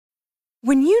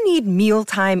When you need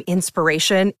mealtime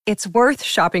inspiration, it's worth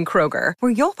shopping Kroger,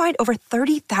 where you'll find over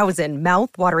 30,000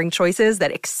 mouth-watering choices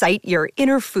that excite your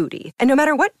inner foodie. And no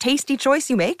matter what tasty choice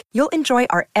you make, you'll enjoy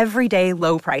our everyday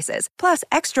low prices, plus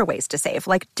extra ways to save,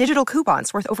 like digital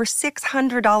coupons worth over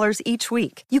 $600 each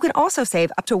week. You can also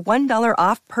save up to $1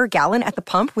 off per gallon at the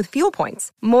pump with fuel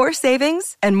points. More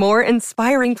savings and more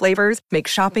inspiring flavors make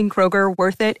shopping Kroger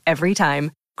worth it every time.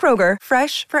 Kroger,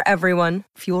 fresh for everyone.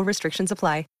 Fuel restrictions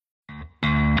apply.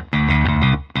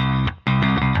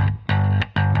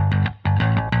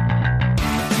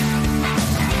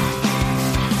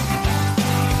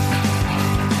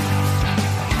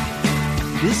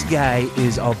 This guy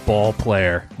is a ball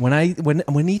player.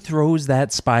 When he throws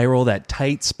that spiral, that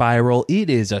tight spiral,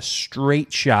 it is a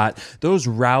straight shot. Those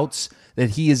routes that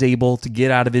he is able to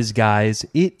get out of his guys,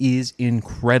 it is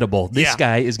incredible. This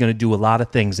guy is going to do a lot of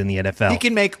things in the NFL. He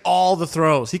can make all the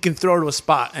throws. He can throw to a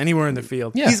spot anywhere in the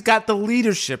field. Yeah. He's got the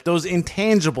leadership, those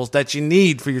intangibles that you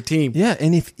need for your team. Yeah,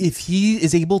 and if he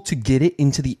is able to get it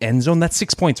into the end zone, that's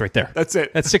 6 points right there. That's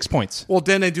it. That's 6 points. Well,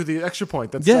 then they do the extra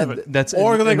point. That's 7. That's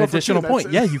or an additional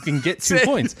point. Yeah, you can get 2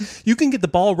 points. You can get the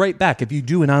ball right back if you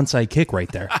do an onside kick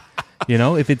right there.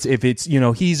 If it's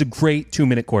he's a great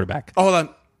 2-minute quarterback. Oh, hold on.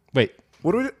 Wait.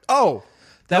 What do we do? Oh,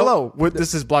 hello.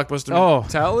 This is Blockbuster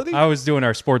Mentality? I was doing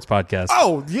our sports podcast.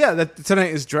 Oh, yeah. Tonight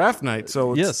is draft night.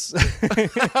 So yes,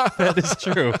 that is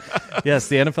true. Yes,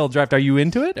 the NFL draft. Are you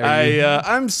into it?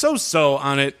 I'm so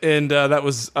on it. And that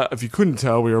was, if you couldn't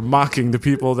tell, we were mocking the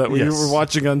people that we were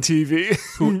watching on TV.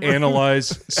 Who analyze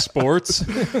sports.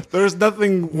 There's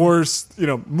nothing worse,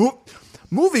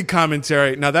 movie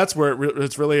commentary. Now that's where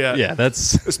it's really at. Yeah,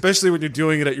 that's especially when you're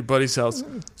doing it at your buddy's house.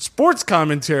 Sports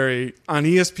commentary on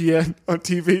ESPN on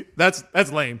TV. That's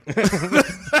lame.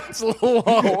 That's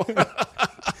low.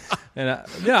 And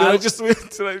did I just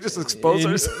expose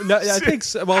ourselves? No, I think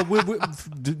so. Well,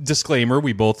 disclaimer: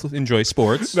 we both enjoy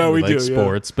sports. No, we like do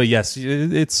sports, but yes,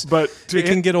 it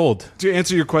can get old. To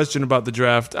answer your question about the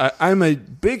draft, I'm a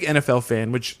big NFL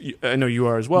fan, which I know you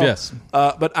are as well. Yes,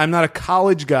 but I'm not a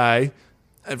college guy.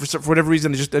 For whatever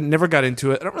reason, I never got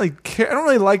into it. I don't really care. I don't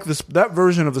really like this. That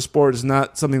version of the sport is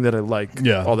not something that I like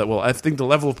all that well. I think the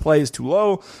level of play is too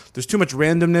low. There's too much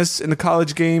randomness in the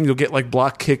college game. You'll get like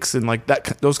block kicks and like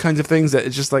those kinds of things that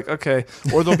it's just like, okay.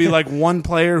 Or there'll be like one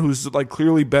player who's like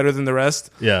clearly better than the rest.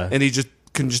 Yeah. And he just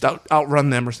can just outrun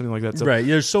them or something like that. So, right.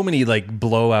 There's so many like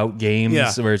blowout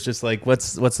games where it's just like,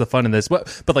 what's the fun in this?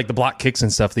 But like the block kicks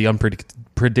and stuff, the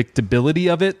unpredictability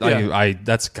of it,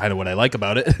 that's kind of what I like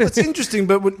about it. It's interesting,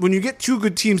 but when you get two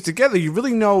good teams together, you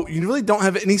really don't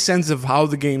have any sense of how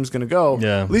the game's going to go.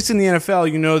 Yeah. At least in the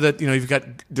NFL, you know that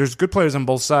there's good players on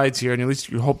both sides here, and at least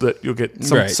you hope that you'll get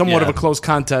somewhat of a close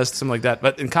contest, something like that.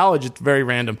 But in college, it's very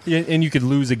random. Yeah, and you could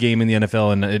lose a game in the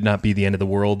NFL and it not be the end of the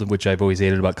world, which I've always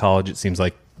hated about college. It seems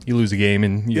like you lose a game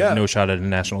and you have no shot at a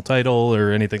national title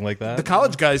or anything like that. The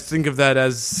college guys think of that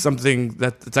as something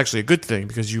that's actually a good thing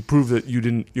because you prove that you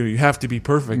didn't. You have to be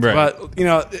perfect. Right. But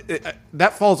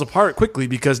that falls apart quickly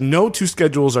because no two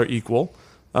schedules are equal.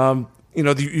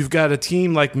 You've got a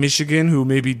team like Michigan who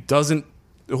maybe doesn't.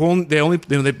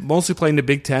 They mostly play in the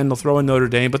Big Ten. They'll throw in Notre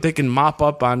Dame, but they can mop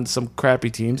up on some crappy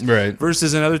teams. Right.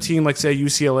 Versus another team like say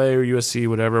UCLA or USC,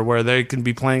 whatever, where they can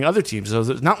be playing other teams. So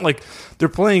it's not like they're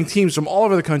playing teams from all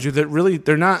over the country that really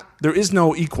they're not. There is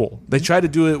no equal. They try to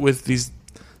do it with these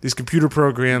computer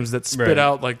programs that spit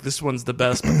out like this one's the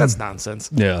best, but that's nonsense.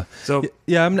 Yeah. So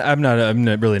I'm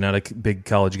really not a big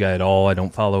college guy at all. I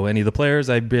don't follow any of the players.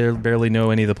 I barely know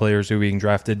any of the players who are being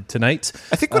drafted tonight.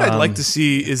 I think what I'd like to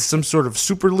see is some sort of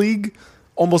super league,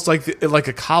 almost like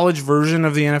a college version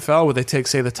of the NFL, where they take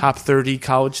say the top 30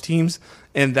 college teams,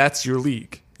 and that's your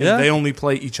league. Yeah. They only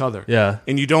play each other. Yeah.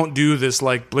 And you don't do this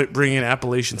like bring in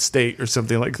Appalachian State or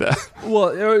something like that. Well,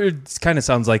 it kind of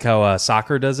sounds like how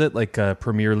soccer does it, like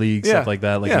Premier League, stuff like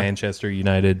that, like Manchester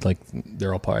United, like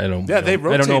they're all part. I don't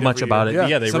know much about it.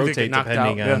 Yeah, they rotate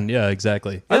depending on. Yeah,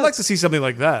 exactly. I'd like to see something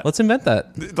like that. Let's invent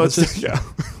that.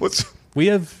 We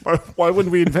have. Why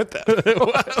wouldn't we invent that?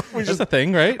 That's a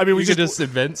thing, right? I mean, we could just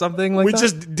invent something like that. We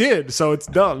just did, so it's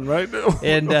done, right?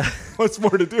 And what's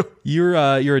more to do? You're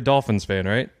a Dolphins fan,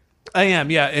 right? I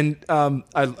am, yeah, and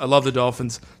I love the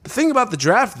Dolphins. The thing about the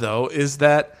draft, though, is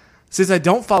that since I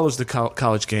don't follow the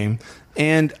college game,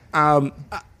 and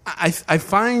I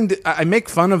find I make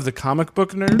fun of the comic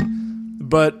book nerd,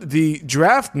 but the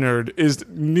draft nerd is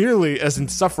nearly as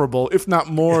insufferable, if not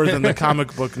more, than the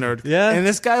comic book nerd. Yeah, and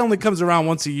this guy only comes around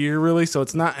once a year, really, so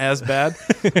it's not as bad.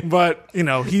 But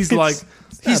he's like.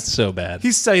 He's so bad.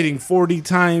 He's citing 40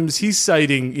 times. He's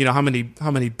citing, how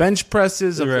many bench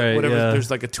presses of whatever. Yeah.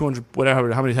 There's like a 200,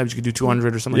 whatever. How many times you can do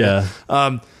 200 or something like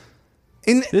that.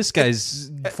 This guy's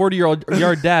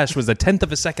 40-yard dash was 1/10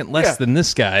 of a second less than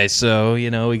this guy, so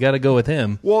we got to go with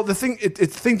him. Well, the thing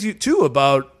too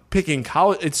about picking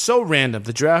college, it's so random.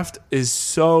 The draft is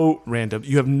so random.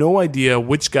 You have no idea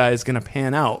which guy is going to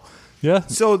pan out. Yeah.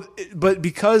 So, but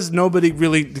because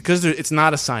it's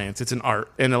not a science, it's an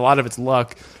art, and a lot of it's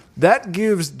luck. That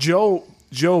gives Joe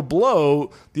Blow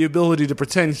the ability to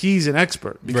pretend he's an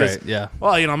expert. Because, right, yeah.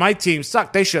 Well, my team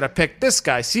sucked. They should have picked this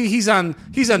guy. See, he's on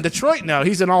Detroit now.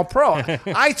 He's an all-pro.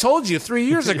 I told you 3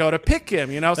 years ago to pick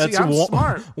him. That's I'm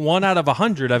smart. 1 out of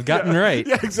 100 I've gotten right.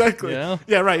 Yeah, exactly.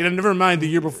 Yeah, right. And never mind the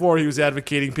year before he was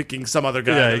advocating picking some other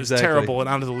guy that was terrible and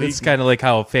out of the league. It's kind of like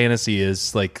how fantasy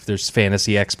is. Like, there's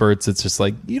fantasy experts. It's just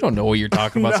like, you don't know what you're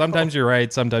talking about. No. Sometimes you're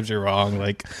right. Sometimes you're wrong.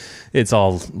 Like, it's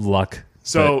all luck.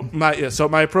 So my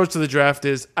approach to the draft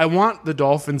is I want the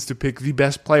Dolphins to pick the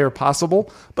best player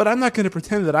possible, but I'm not going to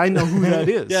pretend that I know who that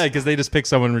is. Yeah, because they just picked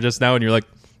someone just now, and you're like,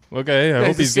 okay, I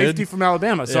hope he's good. Safety from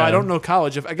Alabama, so I don't know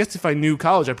college. I guess if I knew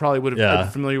college, I probably would have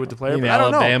been familiar with the player. But I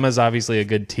don't know. Alabama's obviously a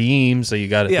good team, so you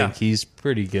got to think he's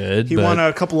pretty good. He won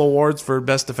a couple awards for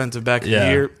best defensive back of the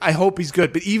year. I hope he's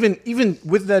good. But even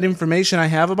with that information I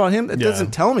have about him, it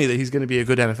doesn't tell me that he's going to be a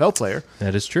good NFL player.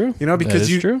 That is true. Because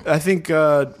I think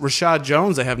Rashad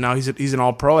Jones I have now. He's an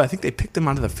All-Pro. I think they picked him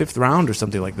out of the 5th round or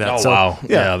something like that. Oh wow!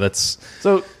 Yeah, that's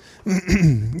so.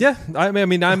 Yeah,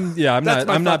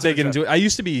 I'm not big into it. I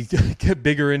used to be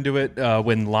bigger into it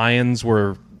when Lions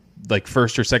were like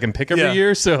first or second pick every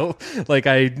year. So like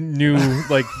I knew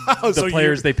like the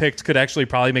players they picked could actually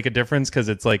probably make a difference because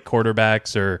it's like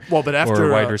quarterbacks or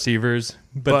wide receivers.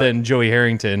 But then Joey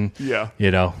Harrington,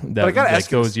 that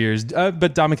goes years.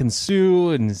 But Ndamukong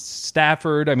Suh and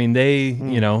Stafford, I mean,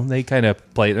 they kind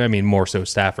of played. I mean, more so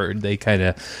Stafford. They kind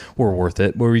of were worth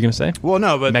it. What were you going to say? Well,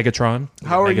 no, but Megatron.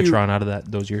 How are Megatron out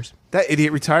of those years? That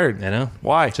idiot retired. I know.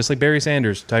 Why? Just like Barry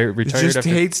Sanders retired. He just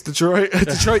hates Detroit.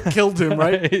 Detroit killed him,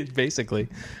 right? Basically.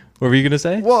 What were you going to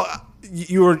say? Well,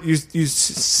 you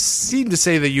seem to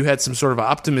say that you had some sort of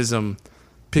optimism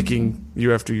picking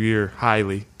year after year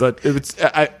highly, but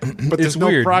there's no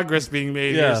weird. Progress being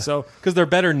made here. So because they're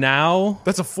better now.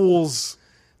 That's a fool's.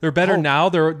 They're better now.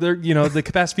 They're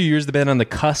the past few years they've been on the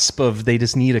cusp of they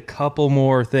just need a couple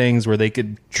more things where they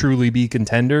could truly be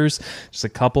contenders. Just a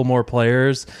couple more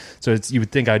players. So you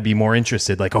would think I'd be more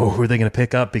interested. Like, who are they going to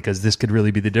pick up because this could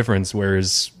really be the difference.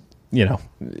 Whereas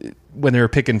when they were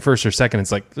picking first or second,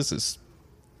 it's like this is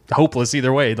hopeless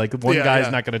either way. Like one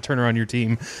guy's not going to turn around your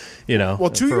team, Well,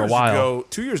 2 for years a while.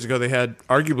 2 years ago, they had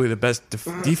arguably the best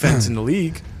defense in the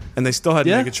league, and they still had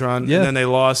Megatron. Yeah. And then they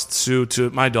lost Sue to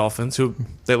my Dolphins, who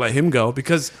they let him go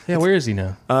because. Yeah, where is he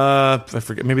now? I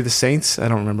forget. Maybe the Saints. I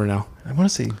don't remember now. I want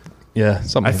to see. Yeah,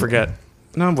 something. I forget.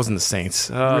 No, it wasn't the Saints.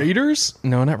 Raiders?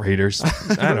 No, not Raiders.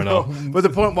 I don't know. But the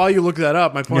point, while you look that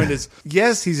up, my point is,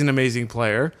 yes, he's an amazing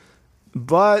player,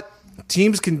 but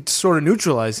teams can sort of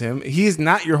neutralize him. He is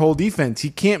not your whole defense. He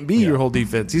can't be your whole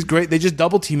defense. He's great. They just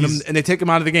double team him and they take him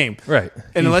out of the game. Right.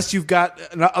 And unless you've got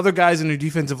other guys in your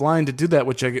defensive line to do that,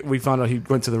 which we found out he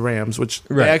went to the Rams, which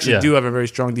they actually do have a very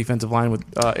strong defensive line with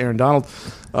Aaron Donald.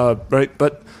 Right.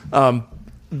 But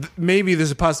maybe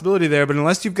there's a possibility there. But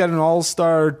unless you've got an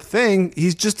all-star thing,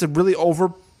 he's just a really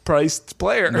overpriced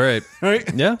player. Right.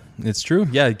 Right. Yeah, it's true.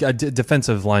 Yeah, a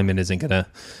defensive lineman isn't going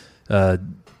to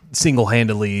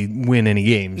single-handedly win any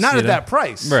games. Not at that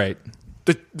price. Right.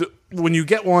 When you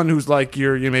get one who's like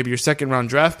maybe your second-round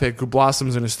draft pick who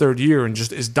blossoms in his third year and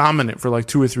just is dominant for like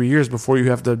 2 or 3 years before you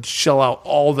have to shell out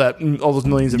all those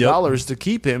millions of dollars to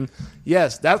keep him,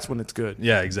 yes, that's when it's good.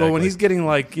 Yeah, exactly. But when he's getting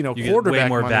like you quarterback get way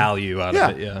more money, value out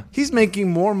of it. Yeah, he's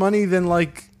making more money than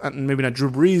like maybe not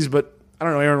Drew Brees, but I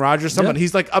don't know, Aaron Rodgers. Somebody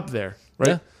he's like up there, right?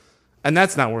 Yeah. And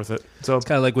that's not worth it. So it's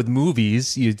kind of like with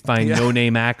movies. You find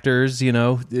no-name actors,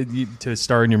 to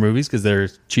star in your movies because they're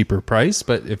cheaper price.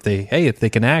 But if they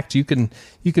can act, you can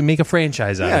make a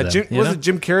franchise out of them. Wasn't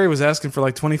Jim Carrey was asking for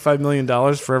like $25 million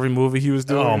for every movie he was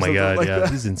doing? Oh my god,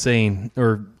 he's insane.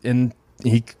 And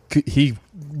he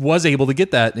was able to get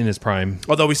that in his prime.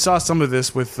 Although we saw some of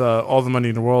this with All the Money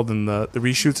in the World and the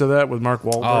reshoots of that with Mark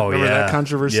Wahlberg. Oh, Remember that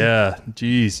controversy? Yeah,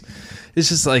 jeez. It's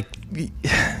just like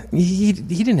he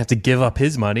didn't have to give up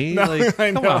his money. No, like,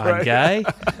 come on, guy.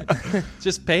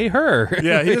 Just pay her.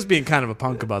 Yeah, he was being kind of a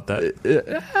punk about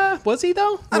that. Was he,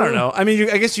 though? I don't know. I mean,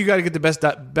 I guess you got to get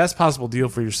the best possible deal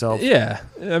for yourself. Yeah.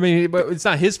 I mean, but it's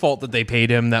not his fault that they paid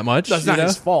him that much. That's not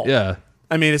his fault. Yeah.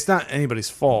 I mean, it's not anybody's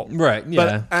fault. Right,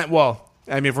 yeah. But,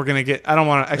 I mean, if we're going to get... I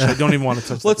don't even want to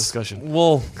touch that discussion.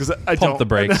 We'll pump the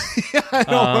brakes.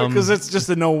 Because it's just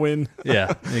a no-win.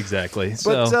 Yeah, exactly.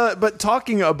 But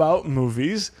talking about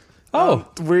movies...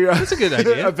 that's a good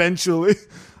idea. Eventually.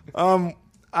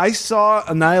 I saw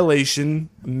Annihilation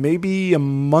maybe a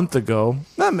month ago,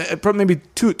 maybe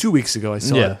two weeks ago. I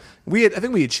saw it. I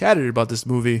think we had chatted about this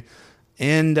movie,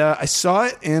 and I saw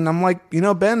it, and I'm like,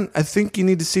 Ben, I think you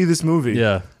need to see this movie.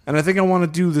 Yeah. And I think I want to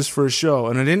do this for a show.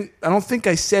 And I don't think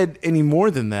I said any more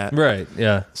than that. Right.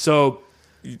 Yeah. So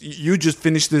you just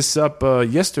finished this up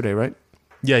yesterday, right?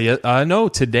 Yeah. No,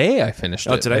 today I finished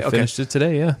it. Oh, today? I finished it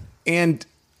today, yeah. And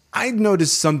I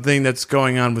noticed something that's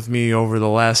going on with me over the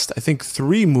last, I think,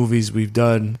 3 movies we've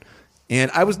done.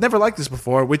 And I was never like this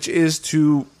before, which is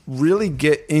to really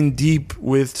get in deep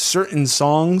with certain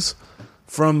songs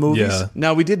from movies. Yeah.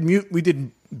 Now, we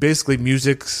did basically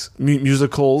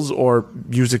musicals or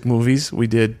music movies. We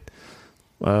did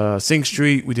Sing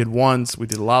Street. We did Once. We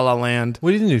did La La Land.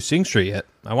 We didn't do Sing Street yet.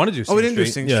 I want to do Sing Street. We didn't do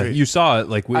Sing Street. Yeah, you saw it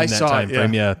like within that time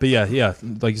frame. Yeah. But yeah.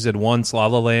 Like you said, Once, La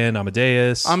La Land,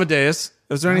 Amadeus.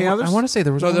 Was there any others? I want to say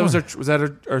there was one more. Was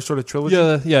that our sort of trilogy?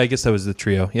 Yeah, I guess that was the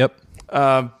trio. Yep.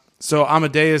 So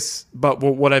Amadeus, but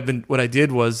what I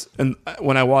did was, and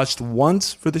when I watched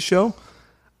Once for the show,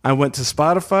 I went to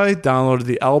Spotify, downloaded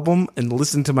the album, and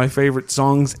listened to my favorite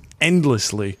songs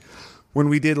endlessly. When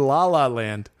we did La La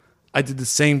Land, I did the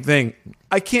same thing.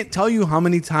 I can't tell you how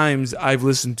many times I've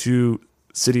listened to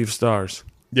City of Stars.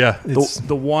 Yeah,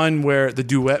 the one where the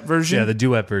duet version. Yeah, the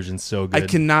duet version's so good.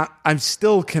 I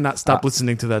still cannot stop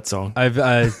listening to that song. I've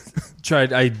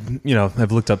tried.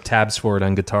 I've looked up tabs for it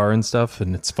on guitar and stuff,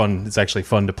 and it's fun. It's actually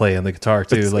fun to play on the guitar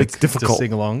too. It's difficult to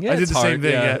sing along. Yeah, I did the same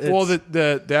thing. Yeah. Well,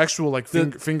 the actual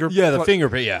finger. Yeah, the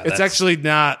finger. Yeah, it's actually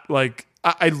not like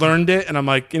I learned it, and I'm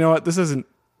like, you know what,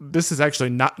 this is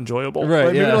actually not enjoyable. Right,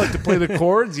 like, maybe like to play the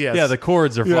chords, yes. Yeah, the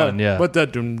chords are fun, yeah. But the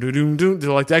doom doom doom doom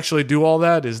to like to actually do all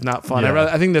that is not fun. Yeah.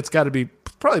 I think that's got to be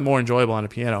probably more enjoyable on a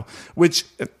piano. Which,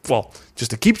 well, just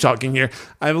to keep talking here,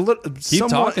 I'm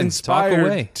somewhat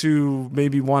inspired to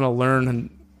maybe want to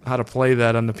learn how to play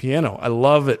that on the piano. I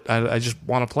love it. I just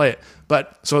want to play it.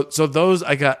 But so those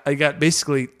I got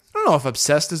basically, I don't know if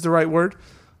obsessed is the right word,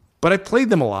 but I played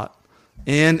them a lot.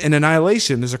 And in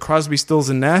Annihilation, there's a Crosby, Stills,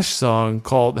 and Nash song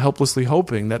called Helplessly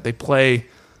Hoping that they play.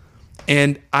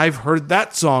 And I've heard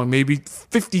that song maybe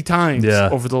 50 times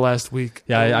over the last week.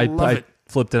 Yeah, I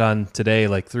flipped it on today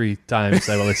like 3 times.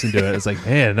 I listened to it. It's like,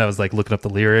 man, I was like looking up the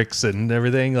lyrics and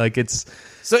everything. Like it's...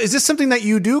 So is this something that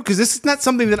you do? Because this is not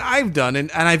something that I've done.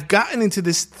 And I've gotten into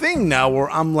this thing now where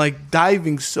I'm like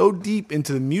diving so deep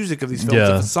into the music of these films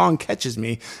that the song catches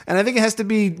me. And I think it has to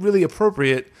be really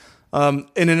appropriate. In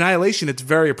Annihilation, it's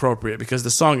very appropriate because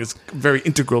the song is very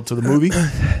integral to the movie.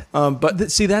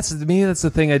 That's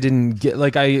the thing I didn't get.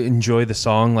 Like, I enjoy the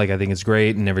song. Like, I think it's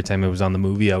great. And every time it was on the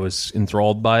movie, I was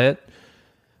enthralled by it.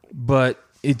 But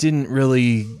it didn't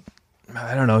really...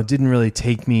 I don't know. It didn't really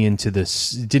take me into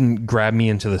this. It didn't grab me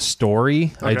into the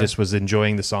story. Okay. I just was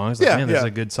enjoying the song. I was like, man, this is a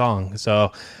good song.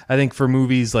 So I think for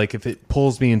movies, like if it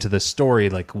pulls me into the story,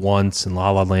 like Once and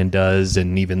La La Land does,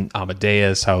 and even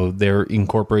Amadeus, how they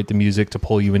incorporate the music to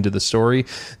pull you into the story.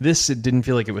 It didn't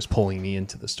feel like it was pulling me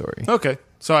into the story. Okay,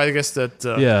 so I guess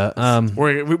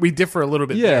that we differ a little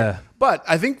bit. Yeah, there. But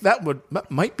I think that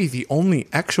might be the only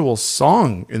actual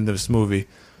song in this movie.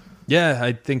 Yeah,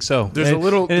 I think so. There's a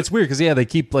little... And it's weird because, they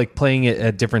keep, like, playing it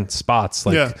at different spots.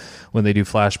 Like, when they do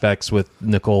flashbacks with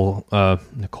Nicole,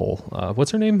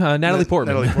 what's her name? Natalie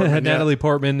Portman. Natalie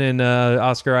Portman and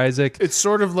Oscar Isaac. It's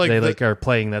sort of like... They are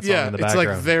playing that song in the background.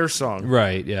 It's like their song.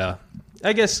 Right, yeah.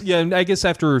 I guess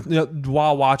after,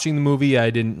 while watching the movie, I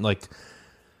didn't, like...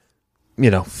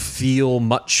 feel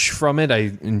much from it.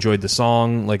 I enjoyed the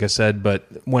song, like I said, but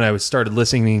when I started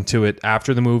listening to it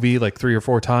after the movie, like 3 or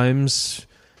 4 times...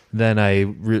 Then I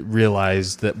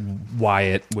realized that why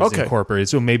it was incorporated.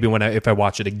 So maybe if I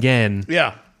watch it again,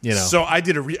 So I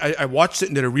did I watched it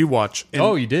and did a rewatch.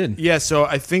 And you did? Yeah. So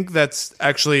I think that's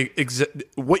actually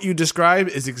what you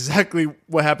described is exactly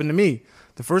what happened to me.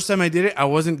 The first time I did it, I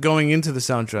wasn't going into the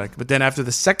soundtrack, but then after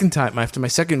my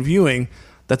second viewing,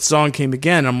 that song came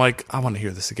again. I'm like, I want to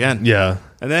hear this again. Yeah.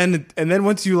 And then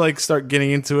once you like start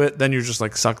getting into it, then you're just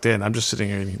like sucked in. I'm just sitting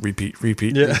here and repeat.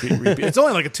 It's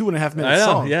only like a 2.5 minute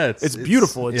song. Yeah, it's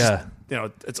beautiful. It's just,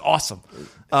 it's awesome.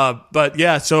 But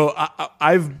yeah, so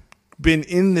I've been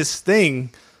in this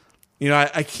thing.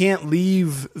 I can't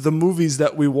leave the movies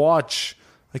that we watch.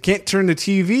 I can't turn the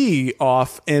TV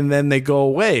off and then they go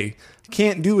away. I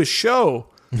can't do a show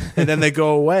and then they go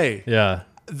away. Yeah.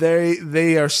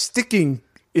 They are sticking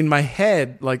in my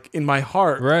head, like in my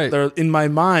heart, right? They're in my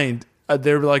mind.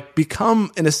 They're like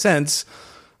become, in a sense,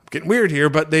 I'm getting weird here,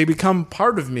 but they become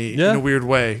part of me in a weird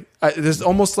way. There's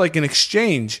almost like an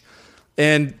exchange,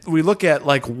 And we look at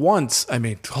like Once. I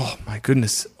mean, oh my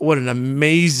goodness, what an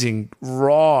amazing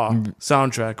raw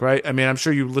soundtrack, right? I mean, I'm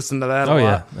sure you listened to that a lot.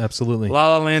 yeah, absolutely.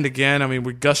 La La Land again. I mean,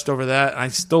 we gushed over that. And I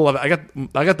still love it.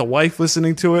 I got the wife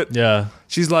listening to it. Yeah.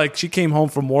 She's like, she came home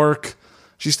from work.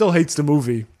 She still hates the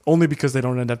movie only because they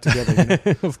don't end up together. You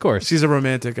know? Of course. She's a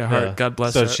romantic at heart. Yeah. God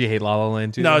bless so her. does she hate La La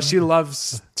Land too? No, then? she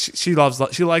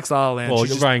likes La La Land. Well,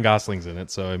 She just- Ryan Gosling's in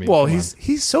it, so I mean. well, come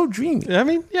he's so dreamy. on. I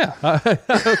mean, yeah.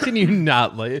 How can you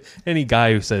not like any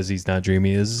guy who says he's not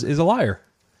dreamy is a liar?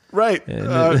 Right.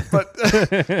 But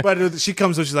she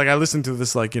comes and she's like, I listened to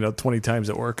this 20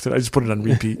 times at work. I just put it on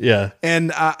repeat. Yeah.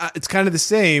 And it's kind of the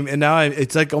same. And now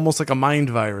it's like almost like a mind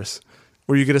virus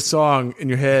where you get a song in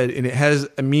your head and it has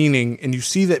a meaning and you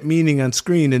see that meaning on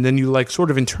screen and then you like sort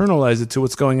of internalize it to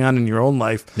what's going on in your own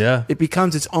life. Yeah. It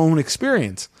becomes its own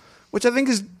experience, which I think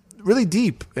is really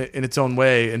deep in its own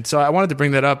way. And so I wanted to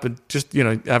bring that up and just,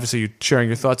 obviously you sharing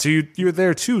your thoughts. So you're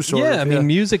there too, sort of. Yeah, I mean,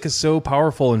 music is so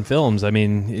powerful in films. I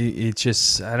mean, it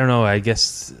just, I don't know. I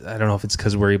guess, I don't know if it's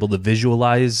because we're able to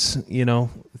visualize,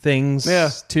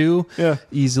 things too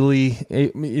easily,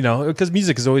 because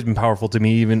music has always been powerful to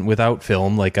me, even without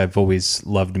film. Like, I've always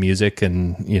loved music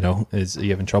and, are you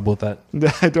having trouble with that?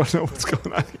 I don't know what's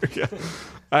going on here. Yeah.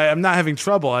 I'm not having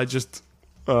trouble. I just...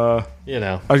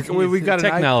 we've got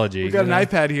technology. We've got an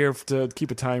iPad here to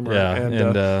keep a timer. Yeah,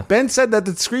 and Ben said that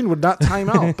the screen would not time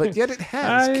out, but yet it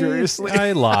has. Curiously,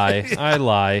 I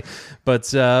lie.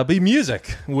 But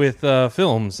music with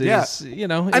films is,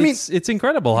 it's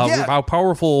incredible how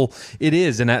powerful it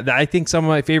is, and I think some of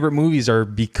my favorite movies are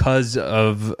because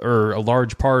of, or a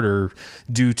large part are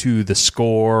due to the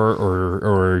score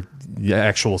or the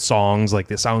actual songs, like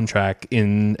the soundtrack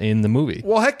in the movie.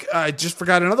 Well, heck, I just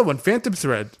forgot another one, Phantom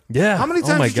Thread. Yeah. How many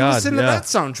times did you listen to that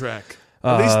soundtrack?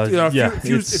 At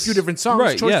least a few different songs.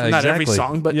 Right, yeah, not exactly. every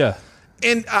song, but yeah.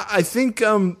 And I think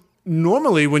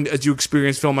normally as you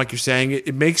experience film, like you're saying,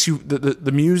 it makes you,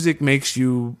 the music makes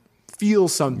you feel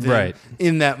something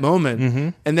in that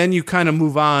moment. And then you kind of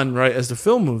move on, right, as the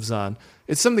film moves on.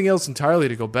 It's something else entirely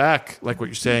to go back, like what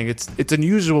you're saying. It's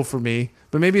unusual for me,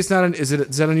 but maybe it's not. Is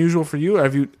that unusual for you? Or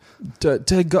have you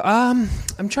to go? I'm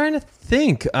trying to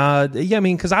think. I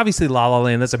mean, because obviously La La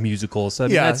Land, that's a musical, so I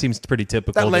mean, that seems pretty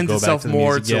typical. That lends to go itself back to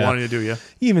more music. to wanting to do.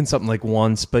 Even something like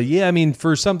Once, but I mean,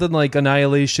 for something like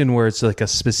Annihilation, where it's like a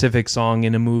specific song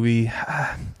in a movie.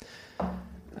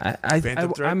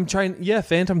 I'm trying. Yeah,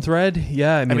 Phantom Thread.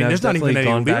 Yeah, I mean there's not even any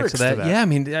gone back lyrics to that. Yeah, I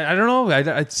mean, I don't know.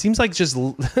 It seems like just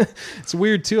it's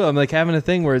weird too. I'm like having a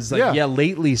thing where it's like,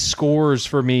 lately scores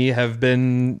for me have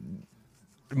been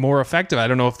more effective. I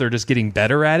don't know if they're just getting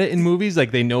better at it in movies,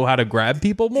 like they know how to grab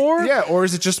people more. Yeah, or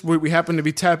is it just we happen to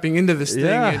be tapping into this thing?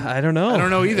 Yeah, I don't know. I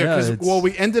don't know either. Because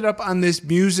we ended up on this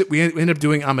music. We ended up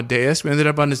doing Amadeus. We ended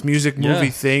up on this music movie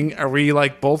thing. Are we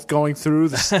like both going through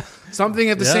this, something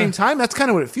at the same time? That's kind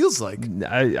of what it feels like.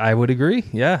 I would agree.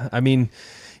 Yeah, I mean.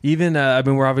 Even,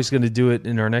 we're obviously going to do it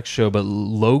in our next show, but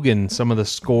Logan, some of the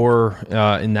score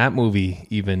in that movie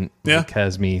even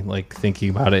has me like thinking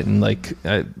about it, and like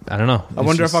I don't know. I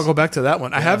wonder if I'll go back to that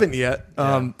one. I haven't yet,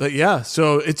 but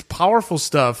so it's powerful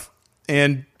stuff,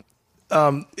 and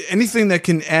anything that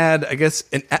can add, I guess,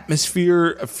 an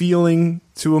atmosphere, a feeling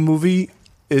to a movie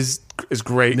is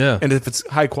great. Yeah. And if it's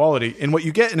high quality, and what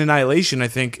you get in Annihilation, I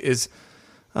think, is.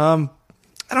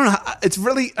 I don't know. It's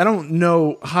really. I don't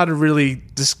know how to really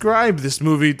describe this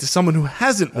movie to someone who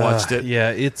hasn't watched it.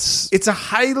 Yeah, it's a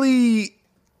highly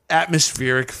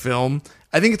atmospheric film.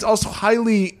 I think it's also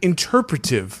highly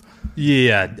interpretive.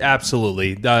 Yeah,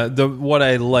 absolutely. The what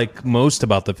I like most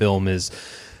about the film is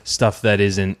stuff that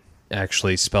isn't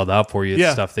actually spelled out for you.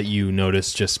 It's stuff that you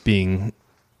notice just being.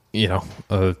 I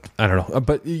don't know,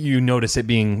 but you notice it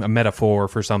being a metaphor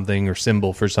for something or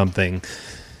symbol for something.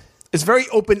 It's very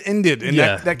open-ended, and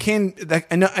I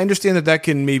understand that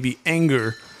can maybe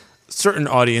anger certain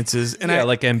audiences, and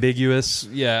like ambiguous.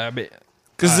 Yeah,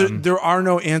 because there are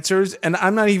no answers, and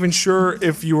I'm not even sure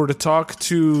if you were to talk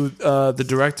to the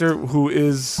director, who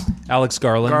is Alex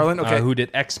Garland, okay. Who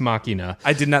did Ex Machina.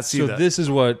 I did not see that. So this is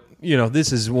what.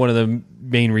 This is one of the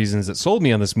main reasons that sold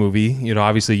me on this movie.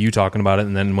 Obviously you talking about it,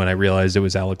 and then when I realized it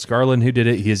was Alex Garland who did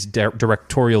it, his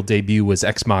directorial debut was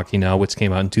Ex Machina, which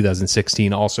came out in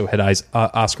 2016. Also had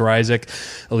Oscar Isaac,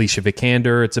 Alicia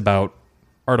Vikander. It's about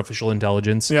artificial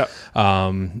intelligence. Yeah.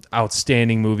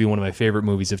 Outstanding movie. One of my favorite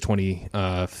movies of it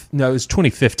was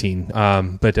 2015.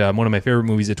 But one of my favorite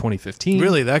movies of 2015.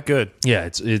 Really that good? Yeah,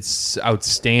 it's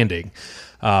outstanding.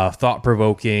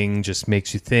 thought-provoking, just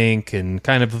makes you think, and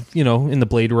kind of, in the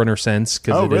Blade Runner sense,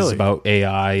 because it is about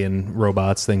AI and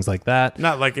robots, things like that.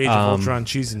 Not like Age of Ultron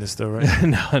cheesiness, though, right?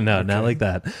 No, not like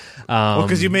that.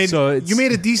 Because you made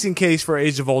a decent case for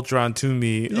Age of Ultron to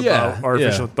me about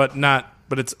artificial,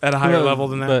 but it's at a higher level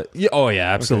than that.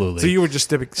 Absolutely. Okay. So you were just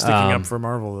sticking up for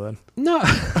Marvel then? No,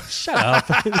 shut up.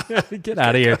 Get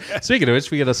out of here. Speaking of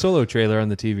which, we got a Solo trailer on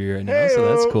the TV right now,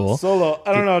 so that's cool. Solo.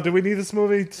 I don't know. Do we need this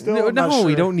movie still? No,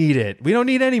 we don't need it. We don't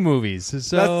need any movies.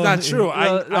 So that's not true.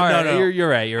 No. You're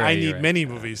right. I need many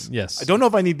movies. Yes. I don't know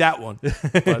if I need that one.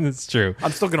 That's true.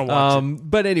 I'm still going to watch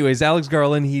it. But anyways, Alex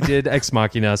Garland, he did Ex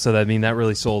Machina, so that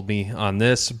really sold me on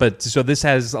this. But so this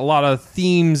has a lot of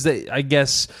themes that I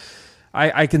guess...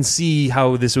 I can see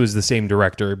how this was the same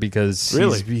director because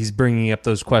he's bringing up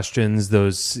those questions,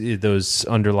 those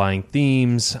underlying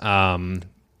themes.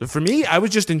 For me, I was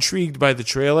just intrigued by the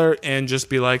trailer and just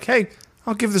be like, hey,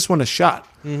 I'll give this one a shot.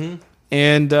 Mm-hmm.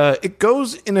 And it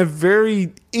goes in a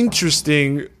very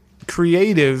interesting,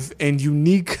 creative, and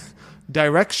unique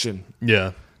direction.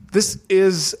 Yeah. This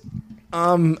is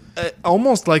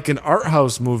almost like an art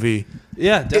house movie.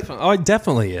 Yeah, definitely. It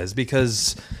definitely is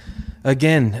because...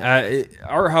 Again,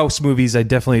 art house movies, I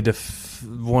definitely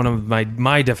one of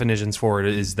my definitions for it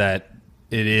is that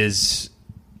it is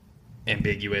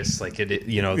ambiguous. Like you're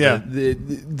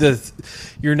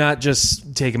not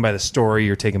just taken by the story,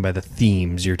 you're taken by the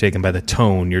themes, you're taken by the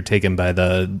tone, you're taken by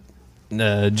the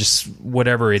just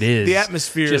whatever it is, the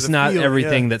atmosphere, just not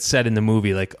everything that's said in the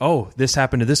movie. Like, oh, this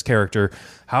happened to this character.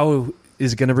 How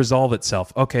is it going to resolve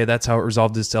itself? Okay, that's how it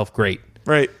resolved itself. Great,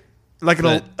 right. Like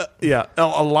a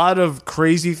lot of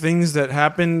crazy things that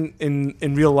happen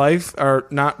in real life are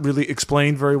not really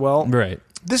explained very well. Right.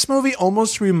 This movie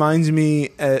almost reminds me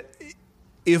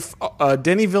if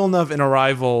Denis Villeneuve in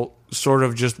Arrival sort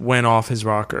of just went off his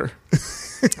rocker.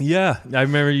 Yeah, I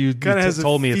remember you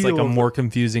told me it's like a more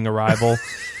confusing Arrival.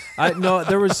 No,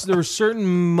 there were certain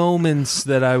moments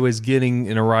that I was getting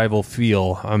an Arrival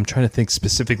feel. I'm trying to think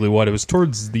specifically what it was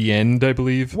towards the end, I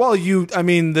believe. Well,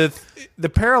 the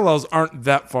parallels aren't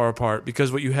that far apart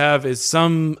because what you have is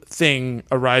something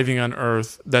arriving on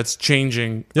Earth that's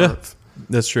changing Earth.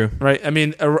 That's true. Right? I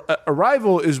mean,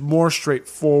 Arrival is more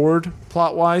straightforward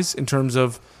plot-wise in terms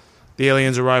of the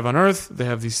aliens arrive on Earth, they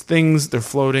have these things, they're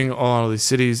floating all over these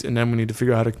cities, and then we need to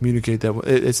figure out how to communicate that.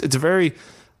 It's a very...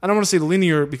 I don't want to say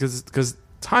linear because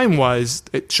time-wise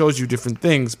it shows you different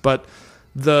things, but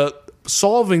the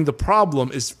solving the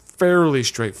problem is fairly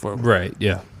straightforward. Right,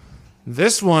 yeah.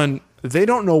 This one, they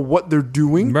don't know what they're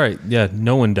doing. Right, yeah,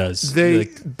 no one does. They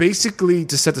basically,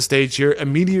 to set the stage here, a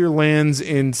meteor lands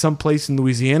in some place in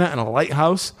Louisiana in a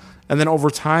lighthouse, and then over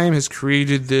time has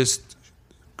created this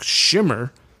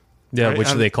shimmer. Yeah, right?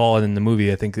 Which they call it in the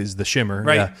movie, I think, is the shimmer.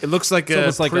 Right. Yeah. It looks like a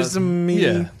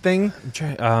prism-y thing.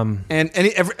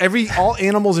 And all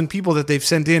animals and people that they've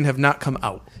sent in have not come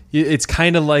out. It's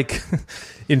kind of like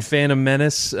in Phantom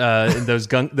Menace, those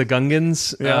the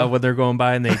Gungans, when they're going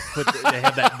by and they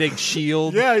have that big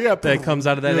shield that comes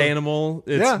out of that animal.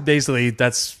 It's basically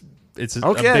it's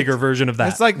a bigger version of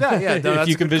that. It's like that, yeah. If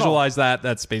you can visualize that,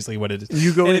 that's basically what it is.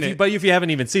 You go in it. But if you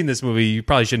haven't even seen this movie, you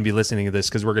probably shouldn't be listening to this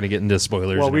because we're going to get into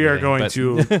spoilers. Well, we are going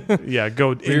to,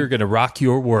 go in. We're going to rock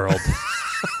your world.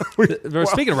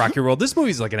 Speaking of rock your world, this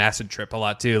movie's like an acid trip a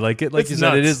lot too. Like you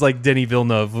said, it is like Denis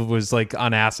Villeneuve was like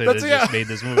on acid and just made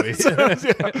this movie.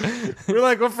 We're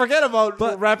like, well, forget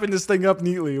about wrapping this thing up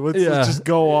neatly. Let's just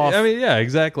go off. I mean, yeah,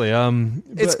 exactly.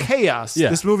 It's chaos. Yeah.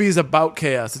 This movie is about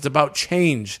chaos. It's about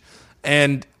change.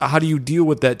 And how do you deal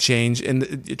with that change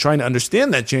and trying to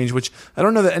understand that change, which I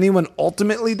don't know that anyone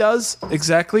ultimately does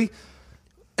exactly.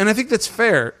 And I think that's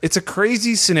fair. It's a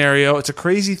crazy scenario. It's a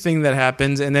crazy thing that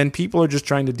happens, and then people are just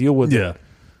trying to deal with it.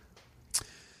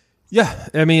 Yeah,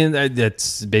 I mean,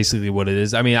 that's basically what it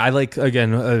is. I mean, I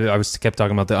kept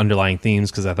talking about the underlying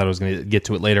themes because I thought I was going to get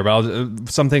to it later, but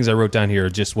some things I wrote down here are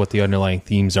just what the underlying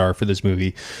themes are for this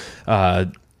movie.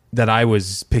 That I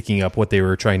was picking up what they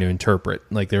were trying to interpret,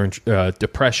 like their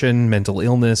depression, mental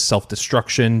illness,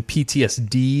 self-destruction,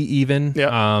 PTSD even,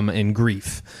 and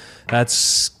grief.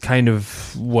 That's kind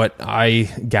of what I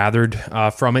gathered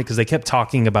from it because they kept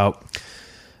talking about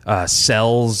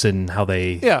cells and how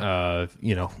they,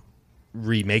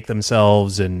 remake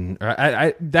themselves. And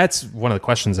I that's one of the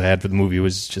questions I had for the movie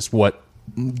was just what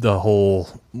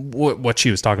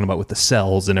she was talking about with the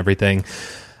cells and everything.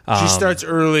 She starts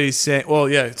early saying, well,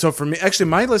 yeah. So for me, actually,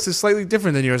 my list is slightly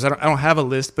different than yours. I don't have a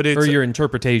list, but it's... Or your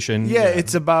interpretation. Yeah,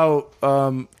 it's about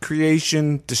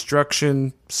creation,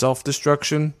 destruction,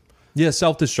 self-destruction. Yeah,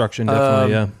 self-destruction,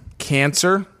 definitely,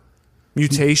 cancer,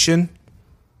 mutation,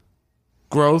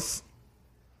 growth.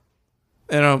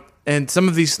 and some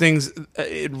of these things,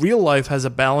 real life has a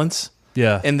balance.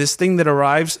 Yeah. And this thing that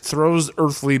arrives throws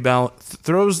earthly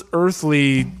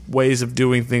ways of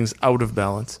doing things out of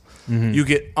balance. Mm-hmm. You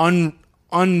get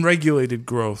unregulated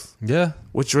growth. Yeah.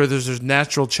 Which where there's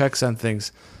natural checks on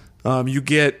things. You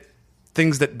get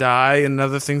things that die and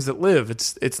other things that live.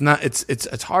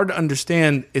 It's hard to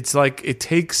understand. It's like it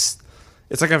takes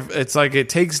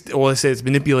well, I say it's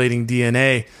manipulating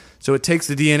DNA. So it takes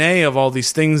the DNA of all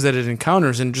these things that it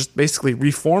encounters and just basically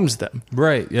reforms them.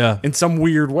 Right, yeah. In some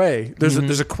weird way.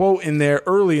 There's a quote in there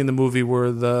early in the movie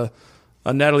where the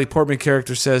Natalie Portman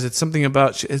character says it's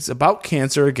about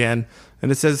cancer again,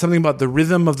 and it says something about the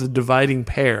rhythm of the dividing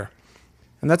pair.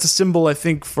 And that's a symbol, I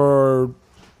think, for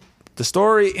the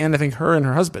story, and I think her and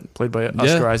her husband, played by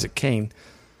Oscar Isaac Kane.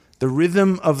 The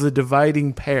rhythm of the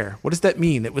dividing pair. What does that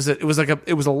mean? It was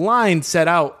a line set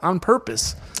out on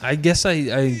purpose. I guess I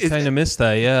kind of missed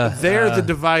that. Yeah, they're the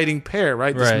dividing pair,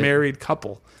 right? This married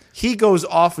couple. He goes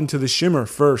off into the shimmer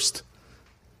first,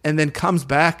 and then comes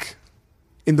back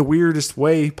in the weirdest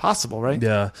way possible, right?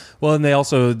 Yeah. Well, and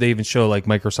they even show like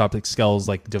microscopic skulls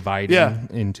like dividing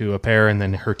into a pair, and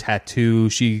then her tattoo.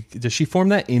 Does she form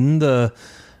that in the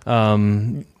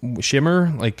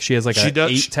shimmer? Like she has like an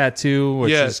 8 tattoo,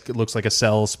 which looks like a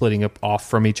cell splitting up off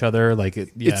from each other. Like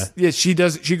it, she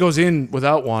does. She goes in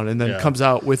without one and then comes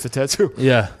out with the tattoo.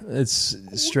 Yeah, it's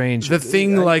strange. The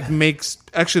thing makes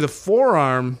actually the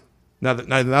forearm. Now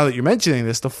that you're mentioning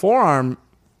this, the forearm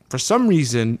for some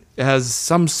reason has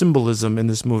some symbolism in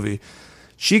this movie.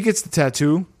 She gets the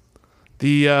tattoo.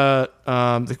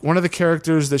 One of the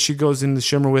characters that she goes in the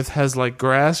shimmer with has like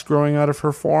grass growing out of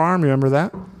her forearm. Remember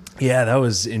that? Yeah, that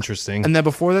was interesting. And then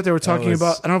before that, they were talking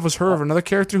about, I don't know if it was her or another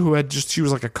character who she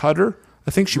was like a cutter.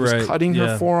 I think she was cutting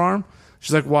her forearm.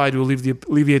 She's like, why? Do we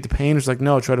alleviate the pain? She's like,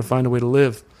 no, try to find a way to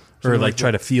live. Or like try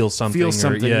to feel something.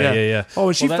 Yeah. Oh,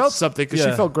 and she felt something because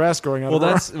she felt grass growing out of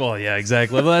her. Well, yeah,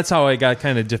 exactly. Well, that's how I got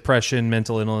kind of depression,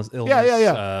 mental illness.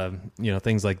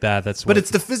 Things like that. But it's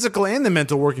the physical and the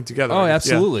mental working together. Oh,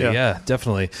 absolutely. Yeah,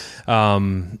 definitely.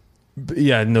 And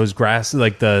those grass,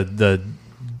 like the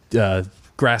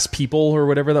grass people or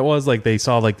whatever that was, like they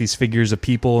saw like these figures of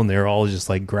people and they're all just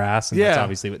like grass, and that's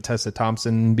obviously what Tessa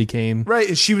Thompson became. Right,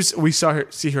 and we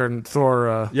see her in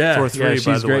Thor 3, she's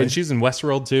by the great. way. And she's in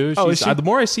Westworld too. Is she? The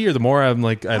more I see her, the more I'm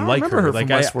like I like her. Like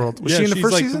Westworld. Was she in the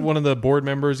first season? One of the board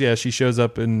members. Yeah, she shows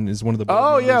up and is one of the board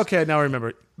members. Yeah, okay, now I remember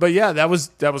it. But yeah, that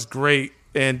was great.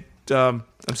 And I'm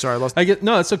sorry, I lost.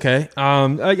 No, it's okay.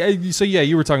 So yeah,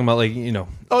 you were talking about like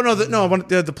Oh no, I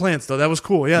wanted the plants though. That was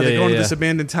cool. Yeah, they go into this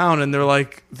abandoned town and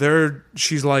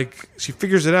she's like, she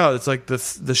figures it out. It's like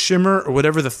the shimmer or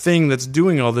whatever the thing that's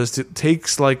doing all this.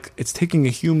 It's taking a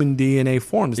human DNA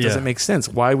form. This doesn't make sense.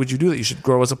 Why would you do that? You should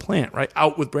grow as a plant, right?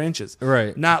 Out with branches,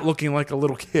 right? Not looking like a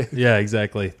little kid. Yeah,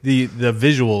 exactly. The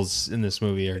visuals in this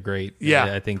movie are great.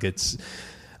 Yeah, I think it's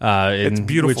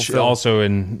beautiful. Which film. Also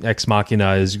in Ex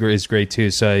Machina is great too.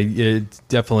 So it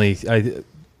definitely,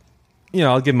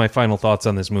 I'll give my final thoughts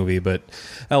on this movie, but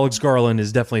Alex Garland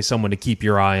is definitely someone to keep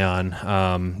your eye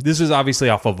on. This is obviously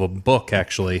off of a book,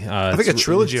 actually. I think a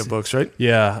trilogy of books, right?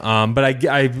 Yeah, but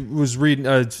I was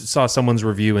reading, saw someone's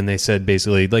review, and they said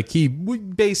basically like he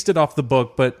based it off the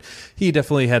book, but he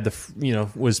definitely had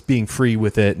was being free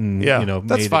with it, and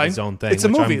that's made fine. It his own thing. It's a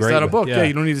movie, it's not a book. Yeah.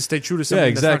 You don't need to stay true to something. Yeah,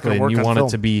 exactly. That's not and you work want on it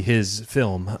to be his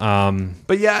film.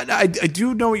 But yeah, I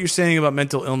do know what you're saying about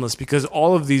mental illness, because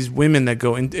all of these women that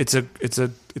go in,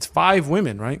 it's 5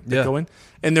 women, right? That go in,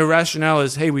 and their rationale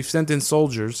is, hey, we've sent in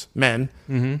soldiers, men,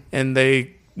 and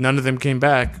none of them came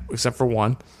back except for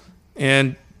one,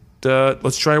 and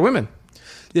let's try women.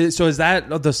 So is that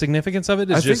the significance of it?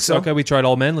 I think so. Okay, we tried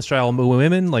all men. Let's try all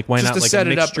women. Like, why just not like a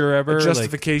mixture ever? A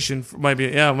justification might be.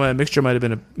 Yeah, a mixture might have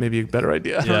been maybe a better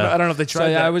idea. I don't know if they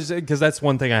tried. So, that. Because that's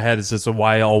one thing I had is just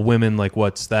why all women. Like,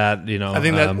 what's that? I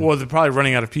think that. Well, they're probably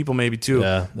running out of people, maybe too.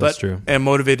 Yeah, that's true. And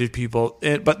motivated people,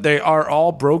 but they are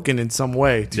all broken in some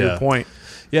way. To your point.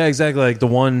 Yeah, exactly. Like the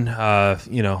one,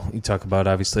 you talk about.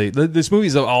 Obviously, this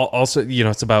movie's also.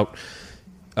 It's about.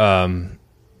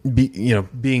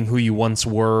 Being who you once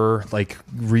were, like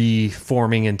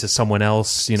reforming into someone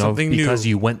else, something because new.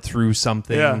 You went through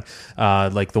something. Yeah.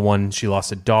 Like the one, she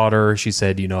lost a daughter. She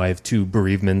said, I have 2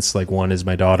 bereavements. Like one is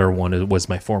my daughter, one was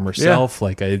my former self.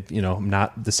 Like I'm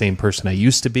not the same person I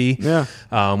used to be. Yeah.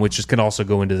 Which can also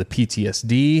go into the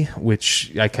PTSD,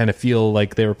 which I kind of feel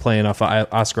like they were playing off of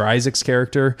Oscar Isaac's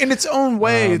character. In its own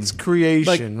way, it's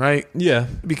creation, right? Yeah.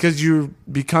 Because you're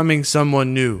becoming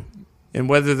someone new. And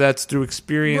whether that's through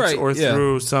experience or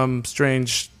through some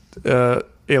strange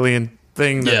alien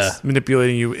thing that's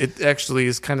manipulating you. It actually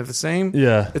is kind of the same.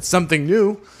 Yeah. It's something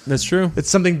new. That's true. It's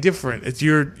something different. It's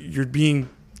you're being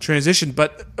transitioned.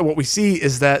 But what we see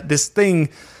is that this thing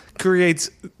creates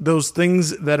those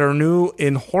things that are new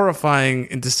in horrifying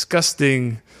and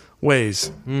disgusting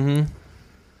ways. Mm-hmm.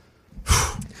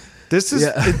 This is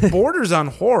it borders on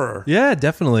horror. Yeah,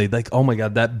 definitely. Like, oh my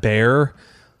God, that bear,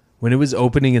 when it was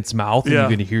opening its mouth and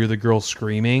you could hear the girl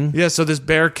screaming. Yeah, so this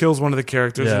bear kills one of the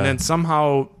characters and then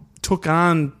somehow took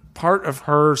on part of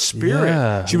her spirit.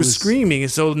 Yeah, she was screaming,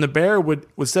 and so when the bear would,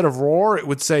 instead of roar, it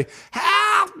would say,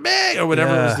 "Help me!" or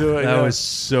whatever it was doing. That was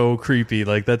so creepy.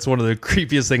 Like, that's one of the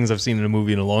creepiest things I've seen in a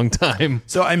movie in a long time.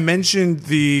 So I mentioned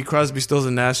the Crosby, Stills,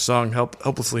 and Nash song,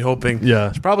 Helplessly Hoping.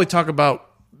 Yeah. Should probably talk about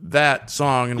that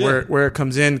song and where it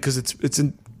comes in, because it's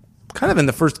in kind of in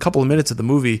the first couple of minutes of the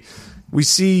movie. We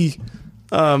see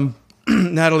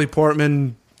Natalie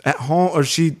Portman at home, or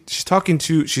she's talking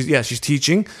to she's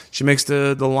teaching. She makes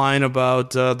the line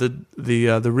about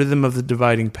the rhythm of the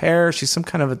dividing pair. She's some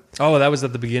kind of that was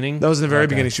at the beginning. That was in the very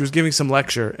beginning. She was giving some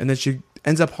lecture, and then she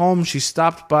ends up home. She's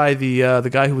stopped by the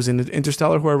guy who was in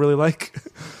Interstellar, who I really like.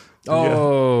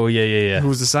 Oh, yeah. Who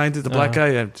was the scientist, the black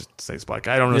guy? Yeah, just say it's black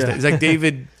guy. I don't know his name. He's like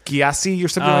David Gyasi or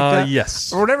something like that.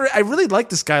 Yes. Or whatever. I really like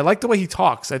this guy. I like the way he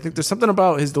talks. I think there's something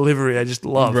about his delivery I just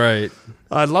love. Right.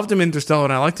 I loved him in Interstellar,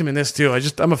 and I liked him in this too.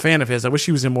 I'm a fan of his. I wish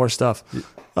he was in more stuff.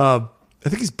 I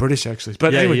think he's British, actually.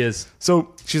 But anyway, he is.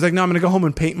 So she's like, no, I'm going to go home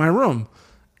and paint my room.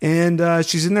 And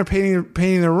she's in there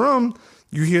painting their room.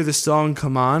 You hear the song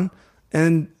come on,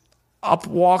 and up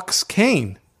walks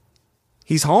Kane.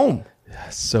 He's home.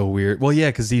 So weird. Well, yeah,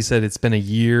 because he said it's been a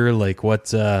year. Like,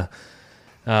 what? Because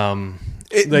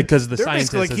the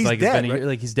scientist is like, it's been a year,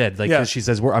 like he's dead. Like, cause she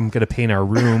says, I'm going to paint our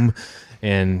room,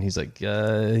 and he's like,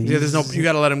 there's no. You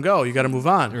got to let him go. You got to move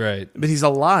on. Right. But he's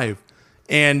alive,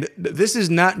 and this is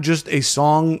not just a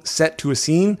song set to a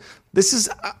scene. This is,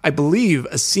 I believe,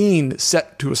 a scene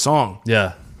set to a song.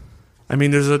 Yeah. I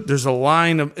mean, there's a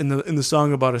line in the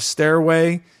song about a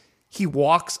stairway. He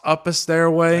walks up a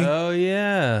stairway. Oh,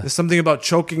 yeah. There's something about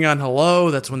choking on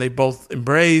hello. That's when they both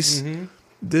embrace. Mm-hmm.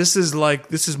 This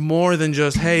is more than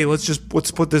just, hey, let's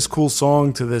put this cool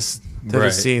song to this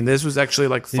scene. This was actually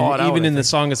like thought out. Even in the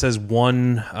song, it says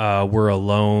 1, we're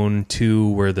alone.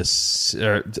 2, we're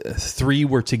three,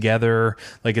 we're together.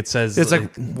 Like it says, it's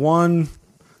like 1.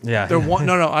 Yeah. They're one.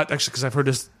 No. Actually, because I've heard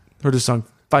this song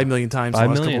 5 million times in the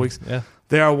last couple of weeks. Yeah.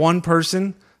 They are one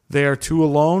person. They are 2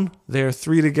 alone. They are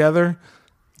 3 together.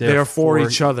 They are for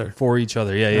each other. For each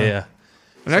other. Yeah.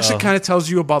 It actually kind of tells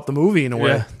you about the movie in a way.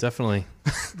 Yeah, definitely.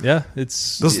 Yeah,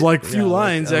 it's those few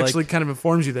lines actually kind of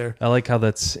informs you there. I like how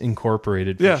that's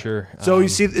incorporated for sure. So you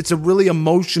see, it's a really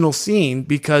emotional scene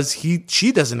because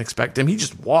she doesn't expect him. He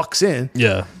just walks in.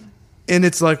 Yeah, and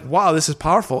it's like, wow, this is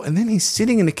powerful. And then he's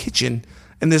sitting in the kitchen,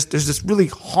 and there's this really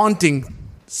haunting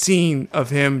scene of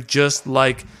him just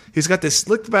like. He's got this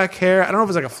slicked back hair. I don't know if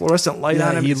it's like a fluorescent light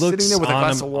on him. He's sitting there with a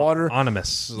glass of water.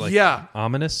 Ominous. Like,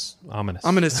 Ominous.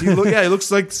 He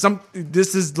looks like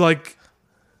this is like,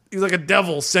 he's like a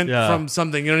devil sent from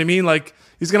something. You know what I mean? Like,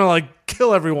 he's going to like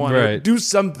kill everyone or do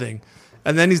something.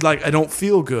 And then he's like, I don't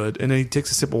feel good. And then he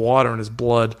takes a sip of water in his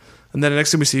blood. And then the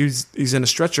next thing we see, he's in a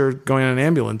stretcher going on an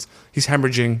ambulance. He's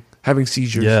hemorrhaging, having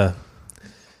seizures. Yeah.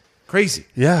 Crazy.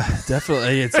 Yeah,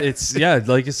 definitely. It's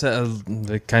like you said,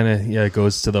 it kind of it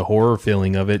goes to the horror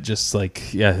feeling of it. Just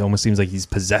like it almost seems like he's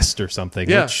possessed or something.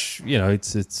 Yeah. Which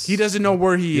it's he doesn't know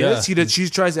where he is. She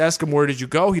tries to ask him, where did you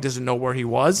go? He doesn't know where he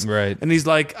was. Right. And he's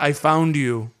like, I found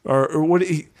you, or what?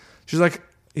 He's like,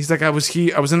 I was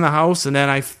in the house, and then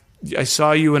I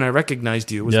saw you and I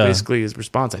recognized you. Was basically his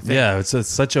response, I think. Yeah, it's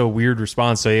such a weird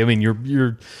response. So I mean,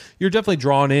 you're definitely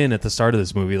drawn in at the start of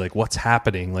this movie. Like, what's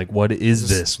happening? Like, what is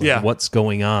this? Like, what's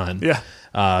going on?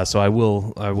 Yeah. So I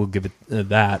will give it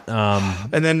that.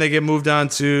 And then they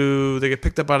get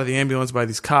picked up out of the ambulance by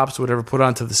these cops, whatever, put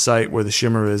onto the site where the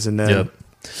Shimmer is, and then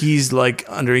he's like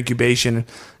under incubation,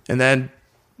 and then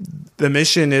the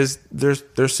mission is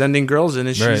they're sending girls in,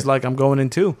 and she's like, I'm going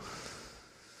in too.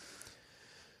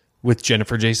 With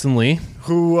Jennifer Jason Leigh,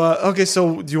 who okay,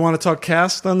 so do you want to talk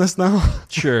cast on this now?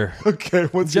 Sure. Okay.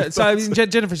 What's your so I mean,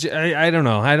 Jennifer? I don't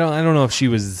know. I don't know if she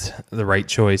was the right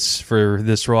choice for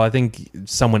this role. I think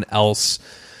someone else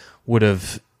would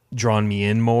have drawn me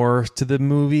in more to the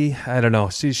movie. I don't know.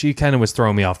 She kind of was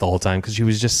throwing me off the whole time because she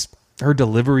was just her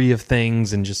delivery of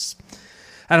things and just.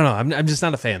 I don't know. I'm just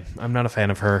not a fan. I'm not a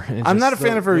fan of her. I'm not a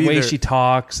fan of her either. The way she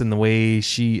talks and the way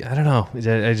she. I don't know.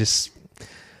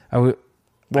 I would.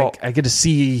 Well, I get to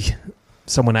see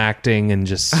someone acting, and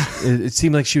just it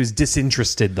seemed like she was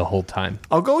disinterested the whole time.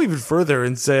 I'll go even further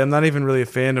and say I'm not even really a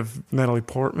fan of Natalie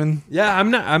Portman. Yeah,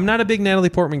 I'm not a big Natalie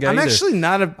Portman guy. I'm either. actually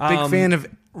not a big fan of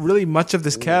really much of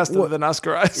this cast other than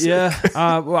Oscar Isaac.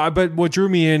 Yeah, but what drew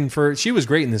me in she was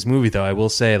great in this movie, though. I will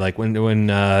say, like when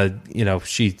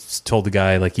she told the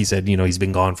guy, like he said, he's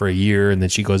been gone for a year, and then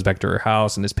she goes back to her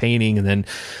house and is painting, and then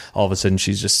all of a sudden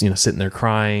she's just sitting there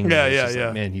crying. Yeah.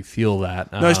 Like, man, you feel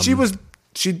that. No,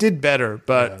 she did better,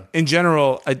 but in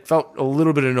general, I felt a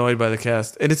little bit annoyed by the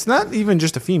cast, and it's not even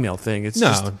just a female thing. It's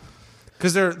just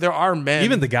because there are men.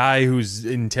 Even the guy who's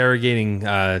interrogating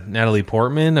Natalie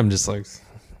Portman, I'm just like.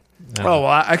 Oh,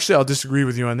 well, actually, I'll disagree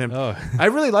with you on him. Oh. I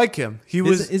really like him.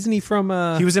 Isn't he from?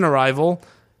 He was in Arrival,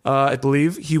 I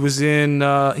believe. He was in.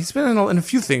 He's been in a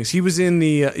few things. He was in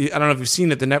the. I don't know if you've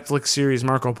seen it, the Netflix series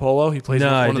Marco Polo. He plays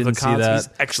one of the cons. He's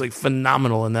actually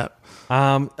phenomenal in that.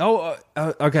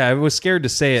 Okay. I was scared to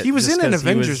say it. He was in an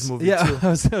Avengers movie. Yeah, too.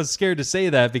 I was scared to say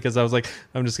that because I was like,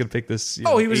 I'm just gonna pick this. He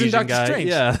was Asian in Doctor guy. Strange.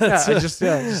 Yeah,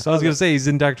 I was gonna say he's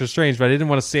in Doctor Strange, but I didn't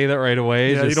want to say that right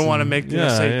away. Yeah, you don't want to make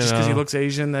say just because he looks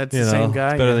Asian, that's the same guy.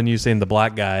 It's better than you saying the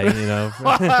black guy,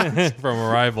 from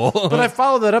Arrival. But I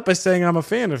followed that up by saying I'm a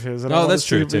fan of his. That's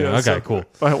true too. Okay, cool.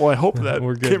 Well, I hope that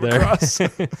we're good came across.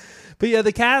 But yeah,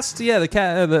 the cast.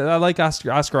 I like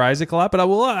Oscar Isaac a lot. But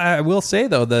I will say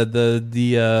though,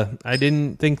 I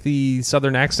didn't think the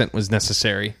Southern accent was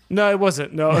necessary. No, it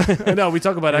wasn't. No, we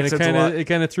talk about accents a lot. It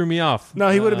kind of threw me off. No,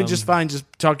 he would have been just fine, just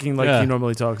talking like he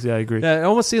normally talks. Yeah, I agree. Yeah, it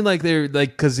almost seemed like they're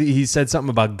like because he said something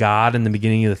about God in the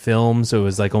beginning of the film, so it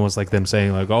was like almost like them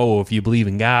saying like, "Oh, if you believe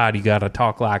in God, you got to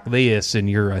talk like this, and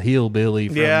you're a hillbilly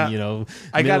from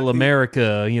Middle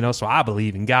America, so I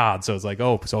believe in God." So it's like,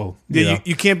 oh, so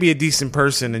you can't be a decent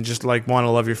person and just like want to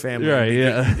love your family, right?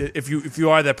 Yeah. If you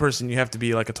are that person, you have to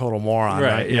be like a total moron,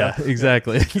 right? Yeah,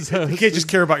 exactly. So, you can't just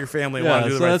care about your family and want to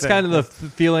do the right that's thing. Kind of the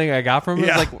feeling I got from it.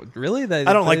 Yeah. Like, really?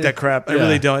 I don't like that crap. I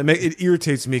really don't. It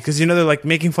irritates me because they're like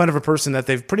making fun of a person that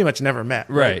they've pretty much never met.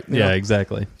 Right. Yeah.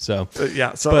 Exactly. So.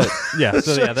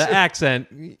 The accent.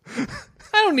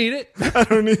 I don't need it. I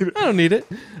don't need it.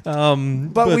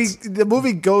 The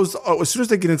movie goes as soon as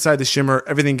they get inside the Shimmer,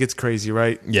 everything gets crazy,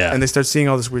 right? Yeah. And they start seeing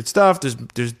all this weird stuff. There's.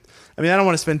 I don't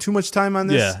want to spend too much time on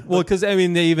this. Yeah, well, because they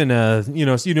even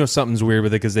something's weird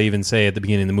with it because they even say at the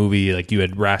beginning of the movie like you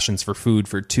had rations for food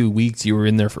for 2 weeks, you were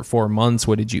in there for 4 months.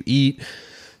 What did you eat?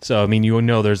 So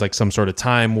there's like some sort of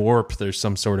time warp. There's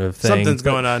some sort of thing. Something's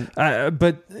going on.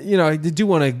 But I do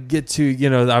want to get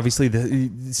to obviously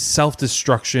the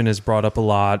self-destruction is brought up a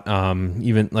lot.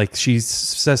 Even like she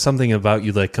says something about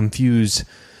you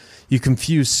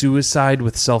confuse suicide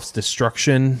with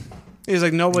self-destruction. He's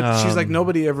like nobody. She's like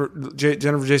nobody ever.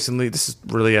 Jennifer Jason Leigh. This is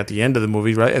really at the end of the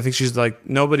movie, right? I think she's like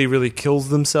nobody really kills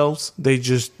themselves. They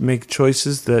just make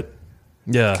choices that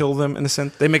kill them in a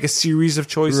sense. They make a series of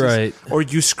choices, right? Or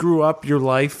you screw up your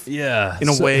life, in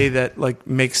a way that like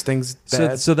makes things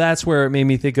bad. So that's where it made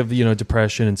me think of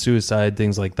depression and suicide,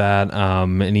 things like that.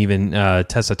 And even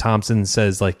Tessa Thompson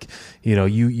says like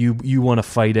you want to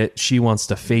fight it. She wants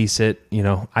to face it.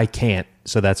 I can't.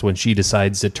 So that's when she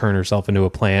decides to turn herself into a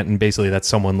plant, and basically that's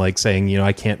someone like saying,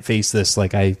 I can't face this.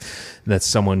 That's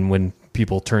someone when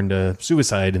people turn to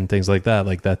suicide and things like that.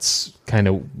 Like that's kind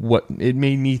of what it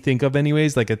made me think of,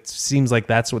 anyways. Like it seems like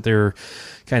that's what they're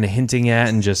kind of hinting at,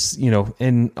 and just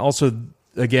and also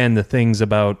again the things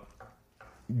about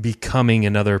becoming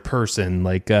another person,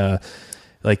 like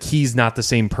he's not the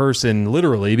same person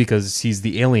literally because he's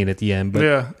the alien at the end. But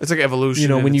it's like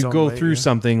evolution. When you go through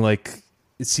something like.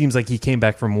 It seems like he came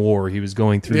back from war. He was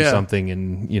going through something,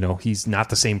 and he's not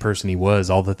the same person he was.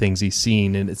 All the things he's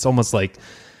seen, and it's almost like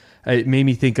it made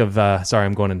me think of. Sorry,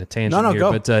 I'm going into tangent here,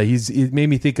 go. But it made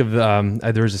me think of.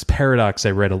 There was this paradox I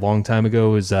read a long time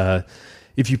ago. Is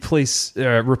if you replace,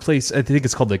 I think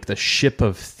it's called like the ship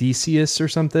of Theseus or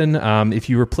something. If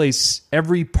you replace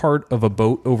every part of a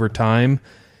boat over time,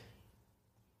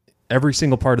 every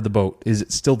single part of the boat, is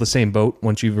it still the same boat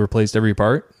once you've replaced every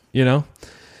part?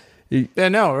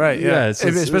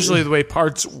 Especially the way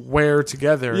parts wear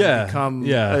together and become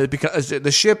because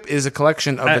the ship is a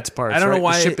collection of its parts. I don't know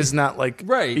why the ship is not like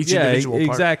each individual part.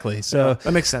 Exactly. So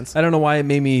that makes sense. I don't know why it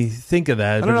made me think of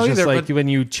that. I don't know it's just either, like when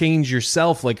you change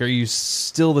yourself, like are you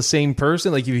still the same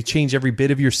person? Like if you change every bit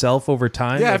of yourself over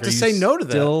time, I have to say no to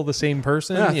that. Still the same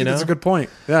person? Yeah, I think that's a good point.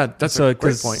 Yeah, that's a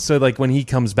great point. So like when he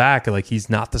comes back, like he's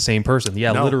not the same person.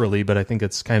 Yeah, literally, but I think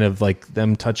it's kind of like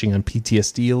them touching on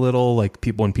PTSD a little, like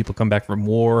when people come back from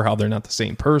war, how they're not the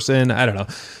same person. I don't know.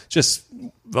 Just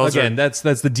that's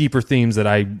the deeper themes that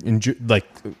I enjoy, like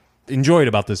enjoyed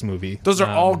about this movie. Those are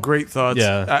all great thoughts.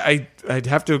 Yeah. I'd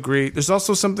have to agree. There's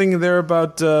also something there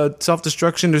about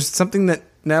self-destruction. There's something that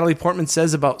Natalie Portman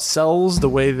says about cells, the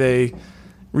way they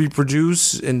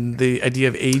reproduce, and the idea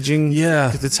of aging. Yeah.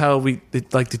 Because it's how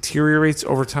it like deteriorates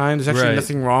over time. There's actually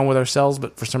nothing wrong with our cells,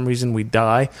 but for some reason we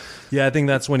die. Yeah, I think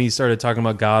that's when he started talking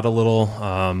about God a little.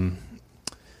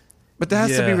 But that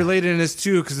has to be related in this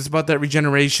too, because it's about that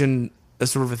regeneration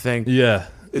sort of a thing. Yeah.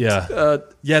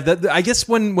 I guess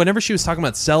whenever she was talking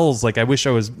about cells, like I wish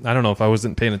I don't know if I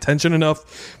wasn't paying attention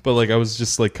enough, but like I was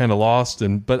just like kind of lost.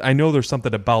 But I know there's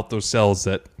something about those cells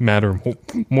that matter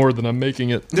more than I'm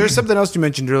making it. There's something else you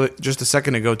mentioned just a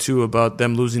second ago too about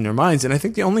them losing their minds, and I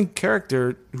think the only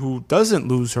character who doesn't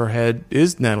lose her head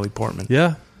is Natalie Portman.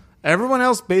 Yeah. Everyone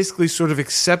else basically sort of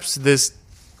accepts this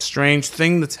strange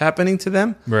thing that's happening to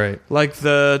them. Right. Like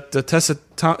the Tessa, is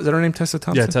that her name, Tessa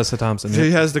Thompson? Yeah, Tessa Thompson. She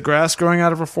has the grass growing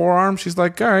out of her forearm. She's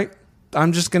like, all right,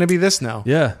 I'm just going to be this now.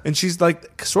 Yeah. And she's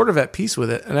like sort of at peace with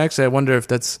it. And actually, I wonder if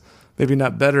that's maybe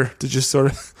not better to just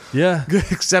sort of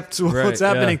accept what's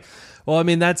happening. Yeah. Well, I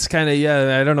mean, that's kind of,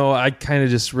 I don't know. I kind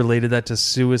of just related that to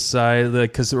suicide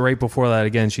because right before that,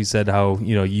 again, she said how,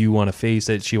 you want to face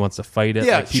it. She wants to fight it.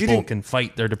 Yeah, like people can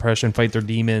fight their depression, fight their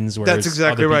demons, whereas that's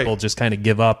exactly other right. people just kind of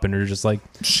give up and are just like,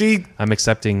 I'm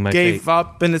accepting my gave fate.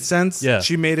 up in a sense. Yeah.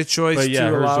 She made a choice but yeah,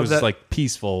 to hers allow was that. like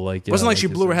peaceful. Like, It wasn't like she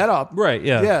blew her head up. Right,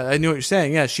 yeah. Yeah, I knew what you're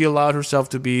saying. Yeah, she allowed herself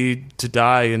to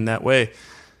die in that way.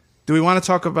 Do we want to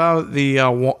talk about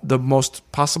the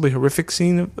most possibly horrific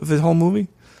scene of the whole movie?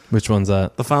 Which one's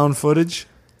that? The found footage.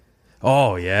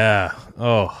 Oh, yeah.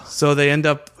 Oh. So they end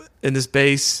up in this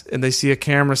base, and they see a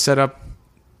camera set up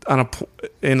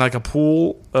in like a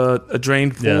pool, a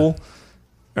drained pool,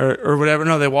 or whatever.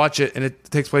 No, they watch it, and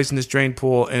it takes place in this drained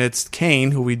pool, and it's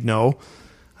Kane, who we'd know.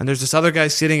 And there's this other guy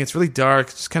sitting. It's really dark.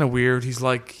 It's kind of weird. He's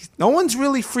like, no one's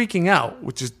really freaking out,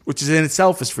 which is in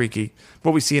itself is freaky.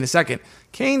 What we see in a second.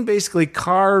 Kane basically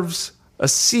carves a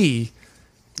C.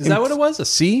 Is that what it was? A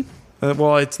C?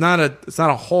 Well, it's not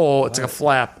a hole. It's like a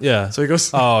flap. Yeah. So he goes.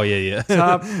 Oh yeah.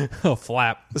 Top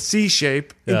flap. The C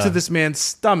shape into this man's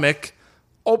stomach,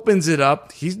 opens it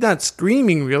up. He's not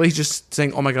screaming really. He's just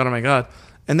saying, "Oh my god, oh my god!"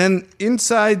 And then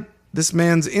inside this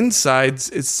man's insides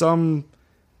is some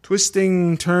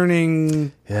twisting,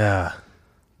 turning. Yeah.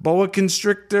 Boa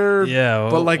constrictor. Yeah.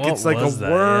 But like it's like a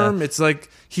worm. Yeah. It's like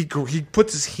he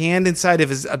puts his hand inside of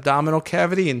his abdominal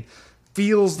cavity and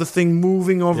feels the thing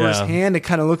moving over his hand. It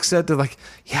kind of looks at. They're like,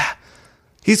 yeah,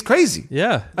 he's crazy.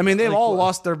 Yeah, I mean, they've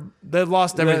lost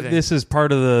everything. This is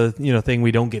part of the thing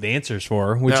we don't get answers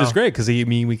for, which is great because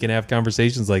we can have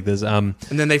conversations like this. And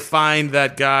then they find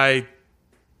that guy.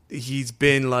 He's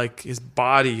been like his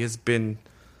body has been,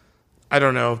 I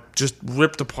don't know, just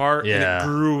ripped apart and it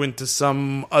grew into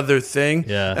some other thing.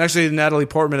 Yeah. And actually, Natalie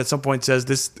Portman at some point says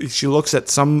this. She looks at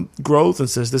some growth and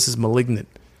says this is malignant.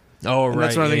 Oh, and right.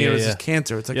 that's what I'm thinking. It was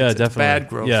cancer. It's like it's bad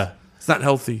growth. Yeah, it's not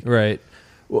healthy. Right.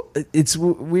 Well, it's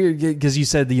weird because you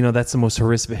said that's the most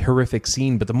horrific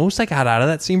scene, but the most I got out of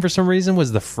that scene for some reason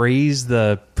was the phrase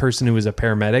the person who was a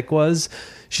paramedic was.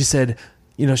 She said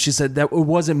that it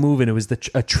wasn't moving. It was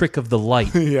a trick of the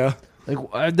light. Yeah.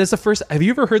 Like that's the first. Have you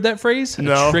ever heard that phrase?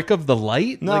 No. A trick of the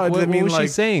light. No. Like, what was she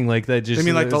saying? Like that? Just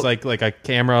mean like like a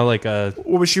camera, like a.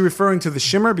 What was she referring to? The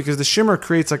shimmer, because the shimmer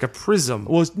creates like a prism.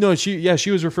 Well, no, she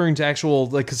was referring to actual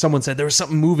like. Cause someone said there was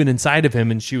something moving inside of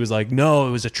him, and she was like, "No,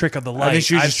 it was a trick of the light." I think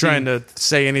she was just trying to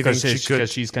say anything she could.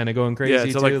 Because she's kind of going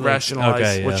crazy. To like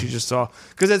rationalize what she just saw.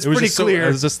 Because it's pretty clear.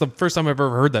 It was just the first time I've ever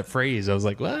heard that phrase. I was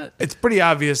like, "What?" It's pretty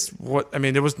obvious.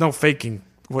 There was no faking.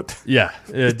 What? Yeah,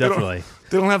 definitely.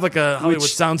 They don't have like a Hollywood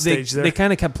soundstage there. They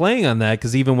kind of kept playing on that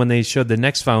because even when they showed the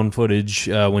next found footage,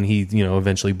 when he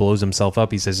eventually blows himself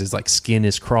up, he says his like skin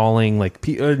is crawling. Like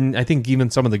I think even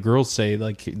some of the girls say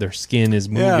like their skin is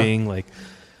moving. Like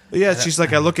she's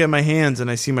like, I look at my hands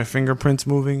and I see my fingerprints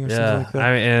moving or something like that.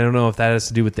 I don't know if that has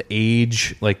to do with the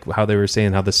age, like how they were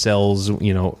saying how the cells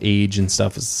age and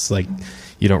stuff. It's like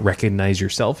you don't recognize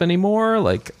yourself anymore.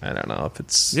 Like I don't know if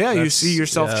it's you see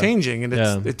yourself changing, and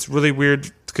it's really weird.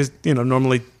 Because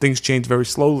normally things change very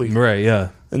slowly, right? Yeah,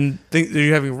 and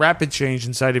you're having rapid change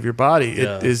inside of your body.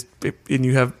 And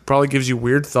you have probably gives you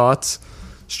weird thoughts.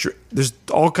 There's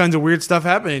all kinds of weird stuff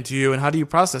happening to you, and how do you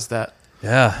process that?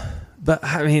 Yeah, but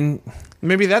I mean,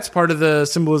 maybe that's part of the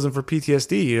symbolism for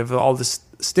PTSD. You have all this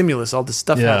stimulus, all this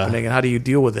stuff happening, and how do you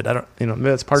deal with it? I don't, maybe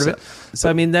that's part of it. So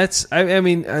I mean, let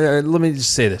me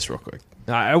just say this real quick.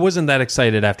 I wasn't that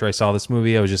excited after I saw this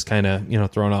movie. I was just kind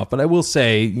of, thrown off. But I will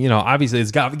say, obviously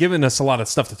it's given us a lot of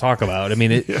stuff to talk about. I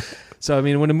mean, So, I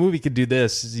mean, when a movie could do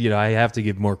this, I have to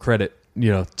give more credit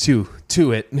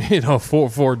to it,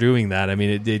 for doing that. I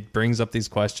mean, it brings up these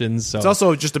questions. So it's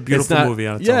also just a beautiful movie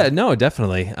on its own. Yeah, no,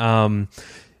 definitely.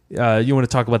 You want to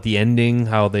talk about the ending,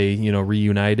 how they,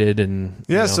 reunited and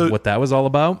so what that was all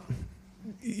about?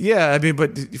 Yeah, I mean,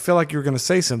 but you feel like you were going to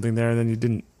say something there and then you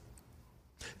didn't.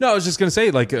 No, I was just going to say,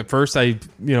 like, at first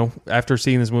after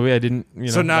seeing this movie, I didn't,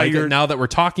 so now now that we're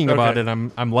talking about it,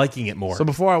 I'm liking it more. So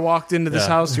before I walked into this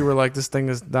house, you were like, this thing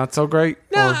is not so great?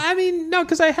 No,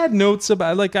 because I had notes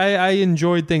about, like, I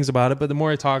enjoyed things about it, but the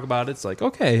more I talk about it, it's like,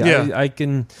 okay, I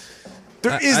can...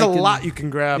 There is a lot you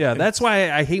can grab. Yeah, that's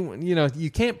why I hate when,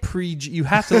 you can't you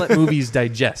have to let movies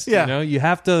digest. Yeah. You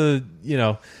have to,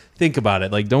 think about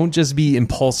it. Like, don't just be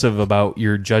impulsive about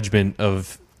your judgment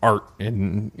of art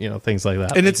and, things like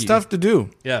that. And it's tough to do.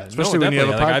 Yeah. Especially when you have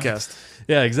a podcast.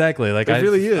 Yeah, exactly. Like, it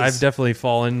really is. I've definitely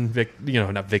fallen,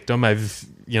 not victim. I've,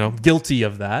 guilty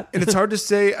of that. And it's hard to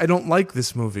say I don't like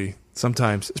this movie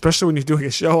sometimes, especially when you're doing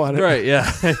a show on it. Right,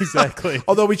 yeah, exactly.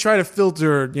 Although we try to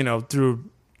filter, through...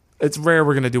 It's rare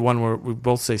we're going to do one where we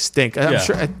both say stink. I'm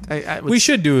sure we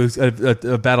should do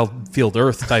a Battlefield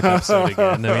Earth type episode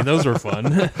again. I mean, those were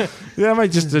fun. Yeah, I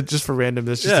might just for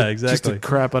randomness. Just to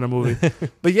crap on a movie.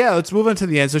 But yeah, let's move on to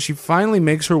the end. So she finally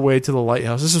makes her way to the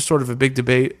lighthouse. This is sort of a big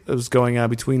debate that was going on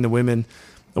between the women.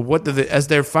 As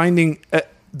they're finding,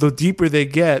 the deeper they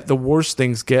get, the worse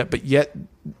things get. But yet,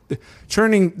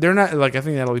 they're not, like I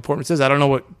think Natalie Portman says, I don't know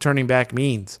what turning back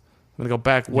means. I'm going to go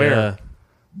back where?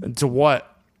 And to what?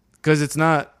 Because it's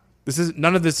not.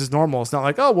 None of this is normal. It's not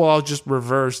like, oh well, I'll just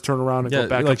reverse, turn around, and go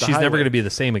back. Like she's never going to be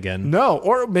the same again. No,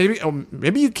 or maybe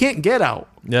you can't get out.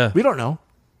 Yeah, we don't know.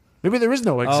 Maybe there is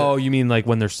no exit. Oh, you mean like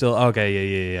when they're still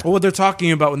okay? Yeah. Well, what they're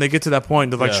talking about when they get to that point,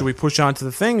 they're like, should we push on to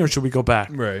the thing or should we go back?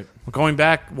 Right. We're going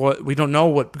back. We don't know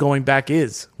what going back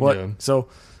is. So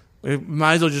we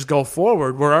might as well just go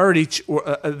forward. We're already.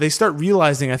 They start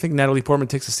realizing. I think Natalie Portman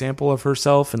takes a sample of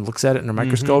herself and looks at it in a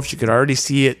microscope. She could already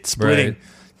see it splitting. Right.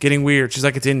 Getting weird. She's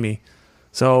like, it's in me.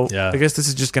 So I guess this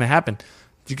is just going to happen.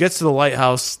 She gets to the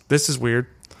lighthouse. This is weird.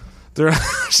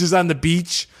 She's on the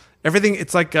beach. Everything.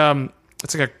 It's like a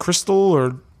crystal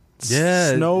or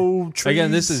snow trees.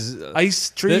 Again, this is ice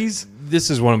trees.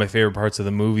 This is one of my favorite parts of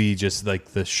the movie. Just like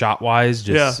the shot wise,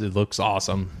 it looks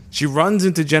awesome. She runs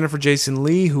into Jennifer Jason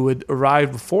Leigh, who had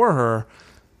arrived before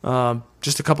her,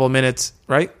 just a couple of minutes,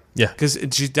 right? Yeah, because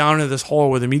she's down in this hole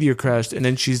where the meteor crashed, and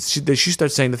then she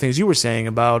starts saying the things you were saying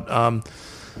about,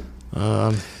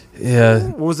 what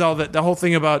was all that? The whole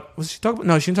thing about, was she talking about?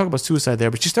 No, she didn't talk about suicide there,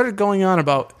 but she started going on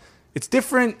about it's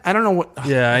different. I don't know what.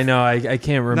 Yeah, I know. I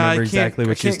can't remember exactly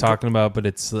what she's talking about, but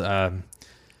it's man.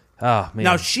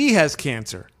 Now she has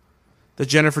cancer. The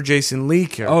Jennifer Jason Leigh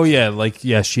character. Oh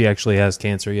yeah, she actually has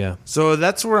cancer. Yeah. So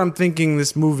that's where I'm thinking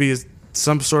this movie is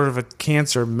some sort of a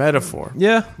cancer metaphor.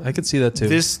 Yeah, I could see that too.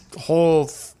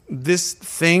 This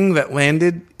thing that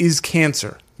landed is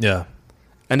cancer. Yeah.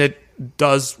 And it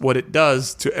does what it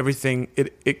does to everything.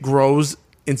 It grows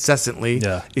incessantly.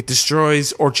 Yeah. It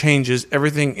destroys or changes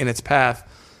everything in its path.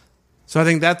 So I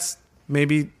think that's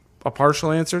maybe a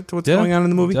partial answer to what's going on in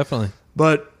the movie. Definitely.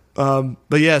 But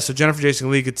yeah, so Jennifer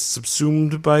Jason Leigh gets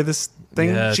subsumed by this thing.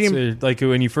 Yeah, like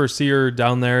when you first see her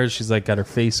down there, she's like got her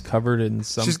face covered in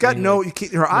something. She's got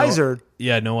her eyes are...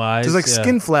 Yeah, no eyes. There's like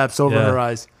skin flaps over her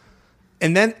eyes.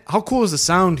 And then, how cool is the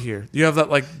sound here? You have that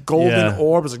like golden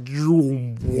orb. It's like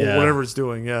whatever it's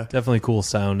doing. Yeah, definly cool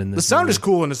sound in this. The sound movie is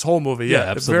cool in this whole movie. Yeah,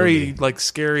 absolutely. Very like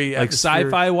scary. Like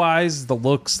sci-fi wise, the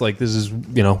looks, like this is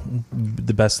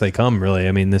the best they come. Really,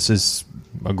 I mean, this is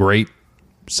a great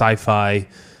sci-fi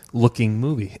looking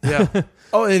movie. Yeah.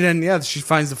 Oh, and then she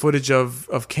finds the footage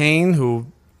of Kane, who.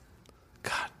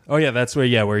 God. Oh yeah, that's where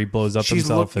he blows up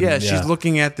himself. She's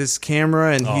looking at this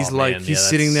camera, and he's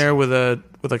sitting there with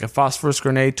like a phosphorus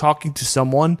grenade, talking to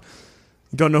someone.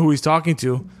 You don't know who he's talking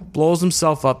to. Blows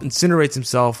himself up, incinerates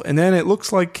himself, and then it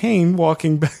looks like Kane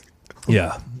walking back.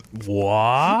 Yeah.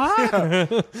 What?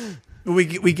 Yeah.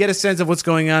 We get a sense of what's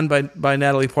going on by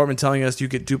Natalie Portman telling us you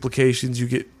get duplications, you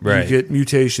get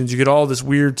mutations, you get all this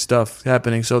weird stuff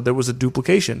happening. So there was a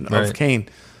duplication of Kane.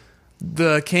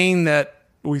 The Kane that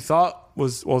we thought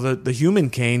was the human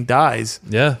Kane dies.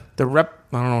 Yeah.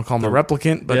 I don't know, call him the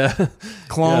replicant, but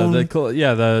clone.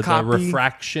 The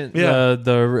refraction. Yeah.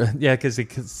 Because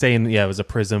it's saying it was a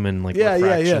prism and like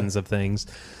refractions of things.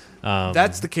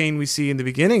 That's the Kane we see in the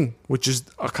beginning, which is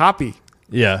a copy.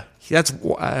 Yeah.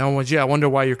 I wonder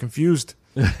why you're confused.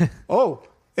 Oh,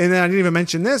 and then I didn't even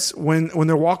mention this when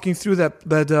they're walking through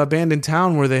that abandoned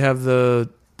town where they have the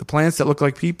plants that look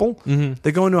like people. Mm-hmm.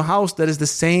 They go into a house that is the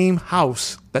same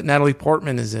house that Natalie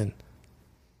Portman is in.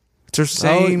 It's her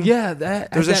same.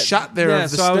 There's a shot there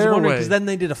of the so I was wondering stairway. because then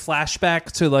they did a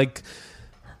flashback to like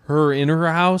her in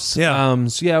her house. Yeah.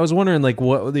 I was wondering like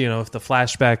what if the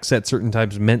flashbacks at certain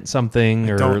times meant something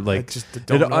or don't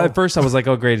know. At first I was like,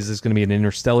 oh great, is this going to be an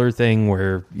Interstellar thing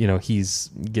where he's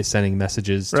sending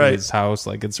messages to his house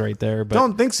like it's right there? But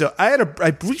don't think so.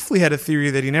 I briefly had a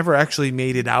theory that he never actually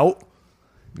made it out.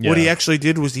 Yeah. What he actually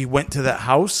did was he went to that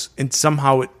house and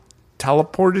somehow it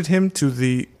teleported him to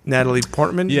the Natalie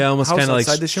Portman. Yeah, almost kind of like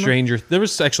Stranger. There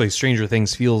was actually Stranger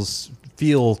Things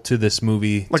feel to this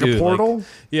movie like too. a portal.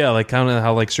 Like kind of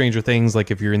how like Stranger Things, like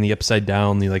if you're in the Upside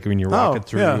Down, like when you're walking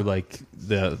through, like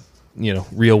the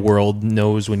real world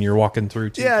knows when you're walking through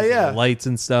too, the lights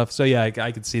and stuff. So yeah,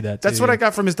 I could see that. That's what I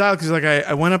got from his dialogue, because like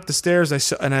I went up the stairs, I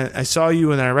saw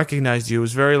you, and then I recognized you. It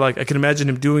was very like I can imagine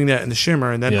him doing that in The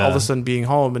Shimmer, and then all of a sudden being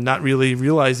home and not really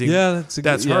realizing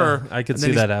that's her. I could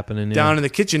see that happening. Down in the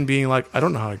kitchen, being like, I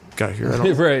don't know how I got here. I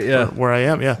don't right? where I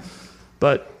am. Yeah,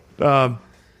 but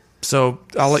so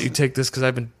I'll let you take this because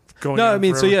I've been going. No, on I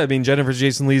mean, forever. Jennifer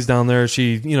Jason Leigh's down there.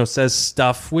 She, says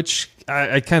stuff, which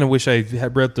I kind of wish I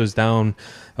had wrote those down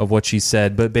of what she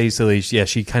said. But basically,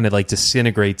 she kind of like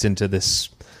disintegrates into this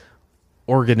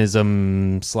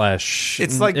organism / It's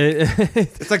like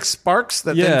it's like sparks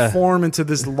that then form into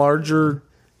this larger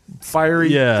fiery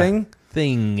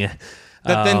thing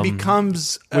that then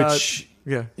becomes which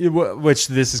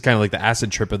this is kind of like the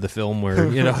acid trip of the film where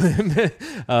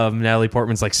Natalie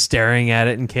Portman's like staring at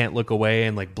it and can't look away,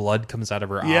 and like blood comes out of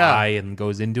her eye and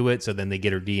goes into it, so then they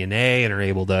get her DNA and are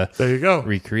able to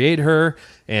recreate her,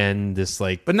 and this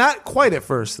like but not quite at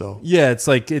first though. It's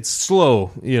like it's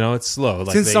slow, it's slow,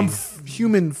 like in some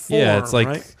human form. It's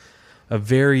like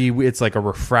it's like a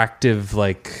refractive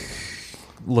like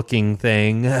looking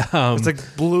thing. It's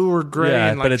like blue or gray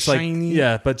and like but it's shiny.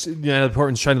 But Natalie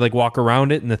Portman's trying to like walk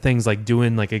around it, and the thing's like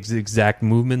doing like exact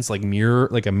movements, like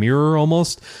a mirror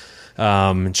almost.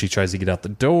 And she tries to get out the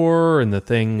door, and the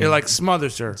thing it like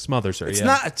smothers her. It's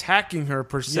not attacking her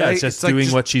per se. Yeah, it's just doing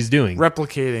what she's doing,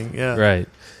 replicating. Yeah, right.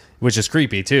 Which is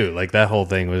creepy too. Like that whole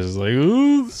thing was like,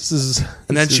 ooh, this is.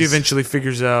 And then she eventually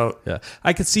figures out. Yeah,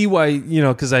 I could see why.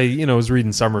 Because I was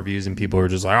reading some reviews and people were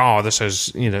just like, oh, this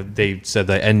is. They said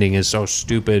the ending is so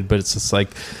stupid, but it's just like,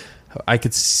 I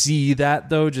could see that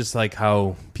though, just like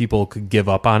how people could give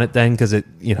up on it then, because it,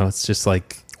 it's just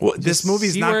like. Well, this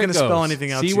movie's not going to spell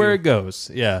anything out. See where it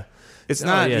goes. Yeah. It's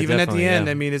not even at the end.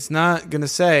 I mean, it's not going to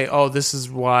say, "Oh, this is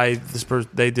why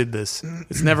they did this."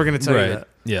 It's never going to tell you that.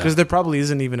 Yeah, because there probably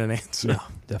isn't even an answer. No,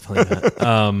 definitely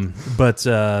not.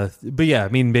 But yeah, I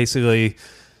mean, basically,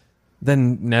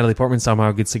 then Natalie Portman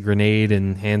somehow gets a grenade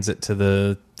and hands it to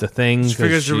the thing. She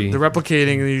figures the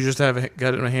replicating, and you just got it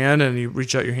in a hand, and you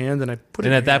reach out your hand, and I put it.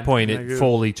 And at that point, it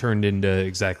fully turned into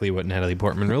exactly what Natalie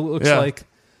Portman looks like.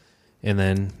 And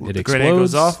then it explodes. Grenade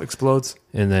goes off, explodes.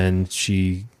 And then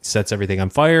she sets everything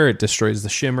on fire. It destroys the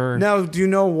Shimmer. Now, do you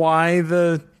know why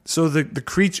the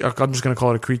creature, I'm just going to call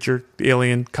it a creature, the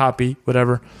alien copy,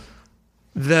 whatever.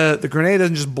 The grenade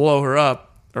doesn't just blow her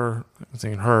up, or I'm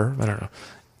thinking her, I don't know.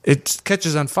 It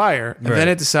catches on fire, and then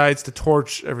it decides to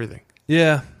torch everything.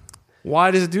 Yeah. Why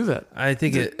does it do that? I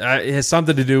think it has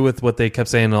something to do with what they kept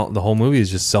saying the whole movie is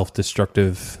just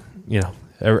self-destructive,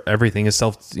 everything is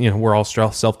we're all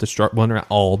self-destruct. Well, not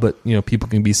all, but people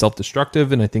can be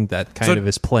self-destructive, and I think that kind of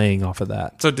is playing off of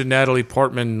that. So did Natalie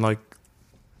Portman like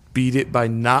beat it by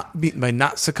not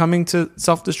succumbing to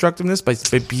self-destructiveness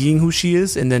by being who she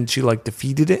is, and then she like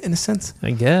defeated it in a sense?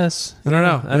 I guess. I don't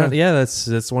know. Yeah,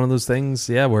 that's one of those things.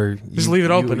 Yeah, where just leave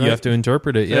it open. You have to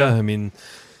interpret it. Yeah, I mean.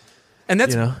 And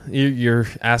that's you're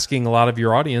asking a lot of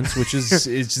your audience, which is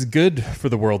it's good for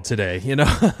the world today.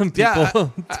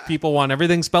 People want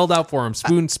everything spelled out for them,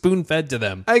 spoon fed to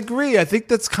them. I agree. I think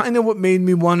that's kind of what made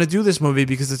me want to do this movie,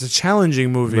 because it's a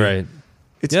challenging movie. Right.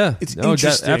 It's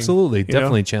interesting. Absolutely,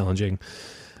 definitely challenging.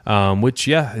 Which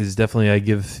is definitely I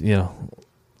give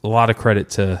a lot of credit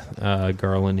to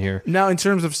Garland here. Now, in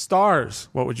terms of stars,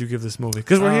 what would you give this movie?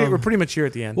 Because we're pretty much here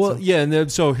at the end. Well,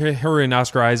 so her and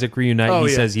Oscar Isaac reunite. He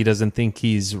says he doesn't think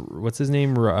he's what's his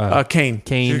name? Kane.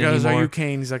 Kane. She goes, anymore. Are you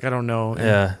Kane? He's like, I don't know.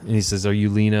 Yeah, and he says, Are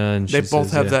you Lena? And they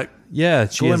both have that. Yeah,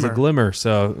 she has a glimmer.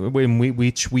 So when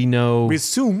we know, we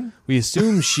assume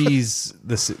she's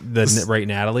the right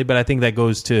Natalie, but I think that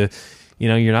goes to.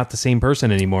 You're not the same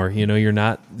person anymore. You're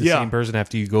not the same person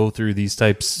after you go through these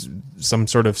some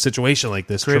sort of situation like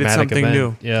this. Created traumatic something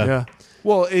event. new. Yeah.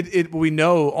 Well, we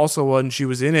know also when she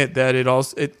was in it that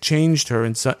it changed her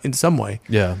in some way.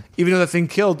 Yeah. Even though the thing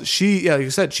killed, like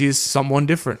you said, she is someone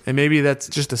different, and maybe that's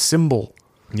just a symbol.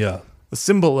 Yeah. A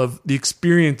symbol of the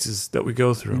experiences that we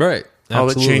go through. Right. how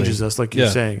it absolutely. changes us, like you're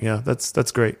saying. Yeah,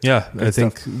 that's great. Yeah, Good I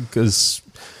think because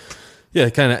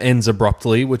it kind of ends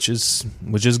abruptly, which is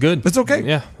good. It's okay.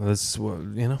 Yeah, that's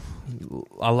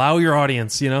allow your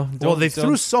audience. They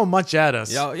threw so much at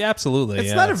us. Yeah, absolutely.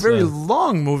 It's not a very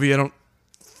long movie, I don't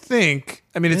think.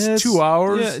 I mean, it's 2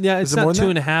 hours. Yeah, it's not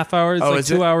 2.5 hours. Oh, It's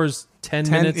like 2 hours 10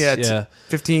 minutes. Yeah,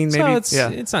 15 maybe.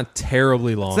 It's not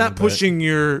terribly long. It's not pushing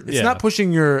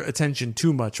your attention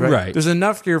too much, right? Right. There's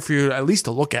enough here for you at least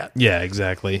to look at. Yeah,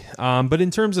 exactly. But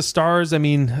in terms of stars, I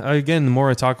mean, again, the more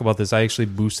I talk about this, I actually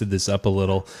boosted this up a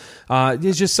little.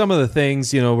 It's just some of the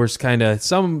things, were kind of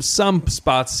some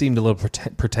spots seemed a little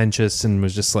pretentious and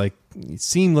was just like, it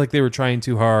seemed like they were trying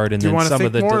too hard. And Do you then want to some think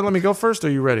of the more? Let me go first. Or are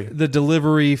you ready? The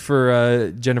delivery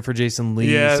for Jennifer Jason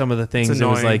Leigh, some of the things, it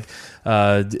was like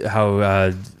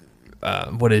how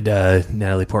what did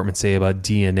Natalie Portman say about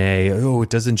DNA? Oh, it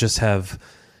doesn't just have,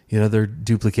 they're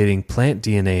duplicating plant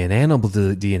DNA and animal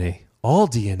DNA, all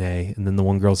DNA. And then the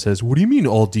one girl says, what do you mean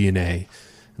all DNA?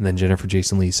 And then Jennifer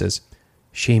Jason Leigh says,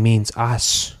 she means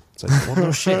us. It's like, well,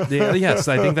 no shit. Yes,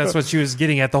 I think that's what she was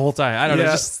getting at the whole time. I don't know,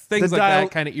 just things like that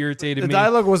kind of irritated me. The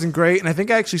dialogue wasn't great, and I think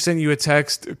I actually sent you a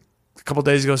text a couple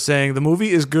days ago saying the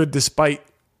movie is good despite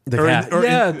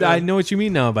I know what you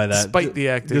mean now by that. Despite the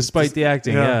acting. Despite the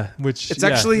acting, which it's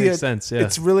actually makes sense. Yeah.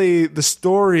 It's really the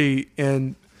story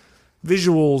and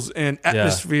visuals and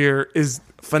atmosphere is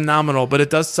phenomenal, but it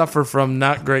does suffer from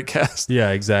not great cast. Yeah,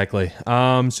 exactly.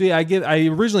 I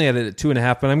originally had it at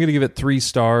 2.5, but I'm going to give it 3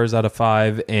 stars out of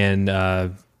 5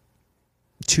 and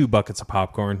 2 buckets of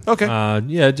popcorn. Okay.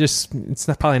 It's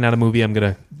probably not a movie I'm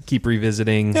going to keep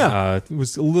revisiting. Yeah. It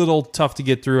was a little tough to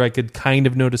get through. I could kind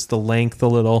of notice the length a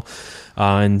little,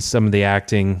 and some of the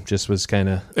acting just was kind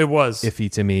of iffy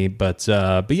to me. But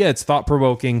yeah, it's thought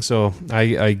provoking. So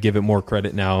I give it more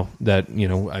credit now that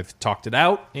I've talked it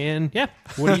out. And yeah,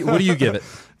 what do you give it?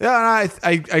 Yeah,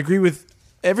 I agree with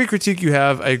every critique you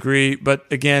have. I agree, but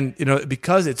again,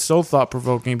 because it's so thought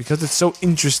provoking, because it's so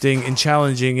interesting and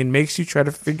challenging, and makes you try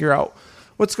to figure out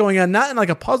what's going on, not in like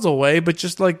a puzzle way, but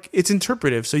just like it's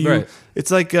interpretive. So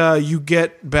it's like you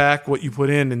get back what you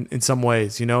put in some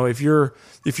ways. If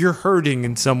you're hurting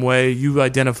in some way, you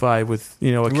identify with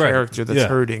a character that's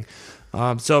hurting.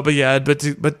 But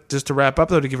just to wrap up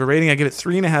though, to give a rating, I give it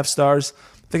 3.5 stars.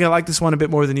 I think I like this one a bit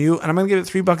more than you, and I'm going to give it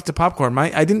 3 buckets of popcorn.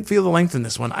 I didn't feel the length in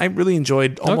this one. I really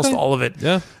enjoyed almost all of it.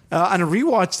 Yeah. On a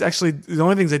rewatch, actually, the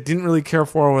only things I didn't really care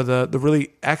for were the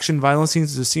really action violent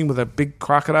scenes. There's a scene with a big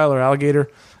crocodile or alligator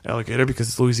because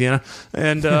it's Louisiana,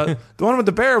 and the one with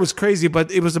the bear was crazy,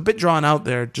 but it was a bit drawn out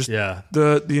there. Just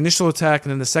the initial attack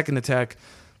and then the second attack.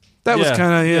 That was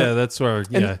kind of that's where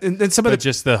and some of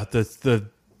the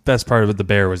best part of the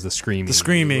bear was the screaming. The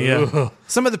screaming, yeah.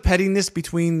 Some of the pettiness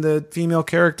between the female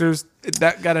characters,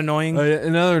 that got annoying.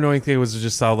 Another annoying thing was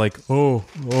just how like,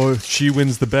 she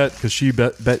wins the bet because she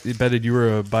betted you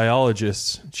were a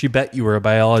biologist. She bet you were a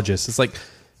biologist. It's like,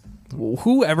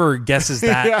 whoever guesses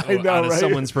that out of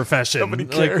someone's profession. Nobody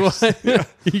cares. Like, what?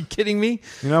 Are you kidding me?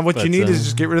 What you need is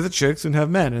just get rid of the chicks and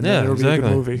have men, and then it'll be a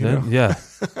good movie. Yeah.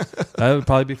 That would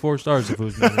probably be 4 stars if it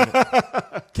was men.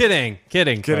 Kidding.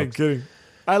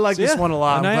 I like this one a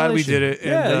lot. I'm glad we did it.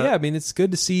 And, I mean, it's good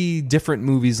to see different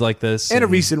movies like this, and a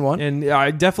recent one. And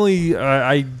I definitely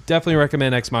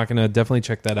recommend Ex Machina. Definitely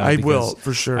check that out. I will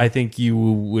for sure. I think you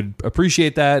would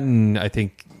appreciate that, and I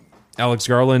think Alex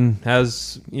Garland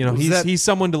has, he's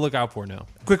someone to look out for now.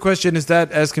 Quick question: is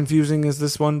that as confusing as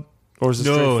this one, or is it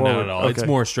straightforward? No, not at all. Okay. It's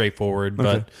more straightforward,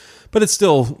 but it's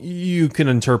still, you can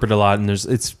interpret a lot, and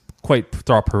it's quite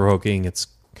thought provoking. It's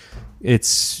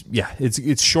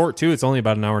short too. It's only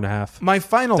about an hour and a half. My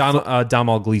final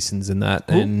Domhnall Gleeson's in that,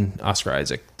 and Oscar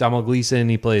Isaac. Domhnall Gleeson,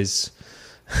 he plays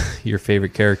your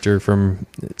favorite character from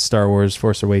Star Wars: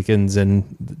 Force Awakens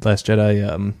and Last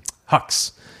Jedi,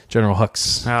 Hux. General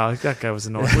Hux. Oh, that guy was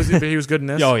annoying. He was good in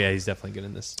this? Oh yeah, he's definitely good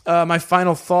in this. My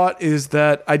final thought is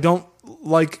that I don't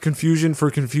like confusion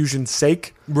for confusion's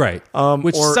sake. Right.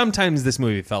 Which sometimes this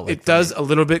movie felt like. It does a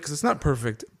little bit because it's not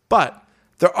perfect, but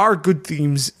there are good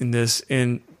themes in this,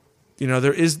 and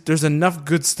there's enough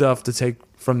good stuff to take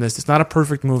from this. It's not a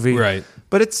perfect movie, right?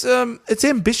 But it's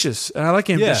ambitious, and I like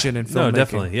ambition in filmmaking. No,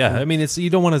 definitely, yeah. I mean, you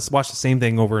don't want to watch the same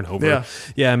thing over and over.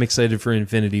 Yeah, I'm excited for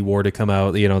Infinity War to come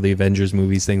out. The Avengers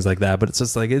movies, things like that. But it's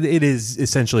just like it is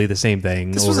essentially the same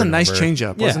thing. This was a nice change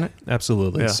up, wasn't it?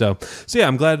 Absolutely. Yeah. So yeah,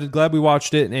 I'm glad we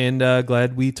watched it, and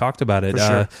glad we talked about it.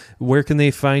 Sure. Where can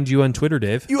they find you on Twitter,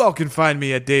 Dave? You all can find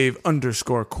me at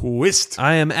Dave_Quist.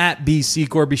 I am at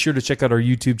BCcore. Be sure to check out our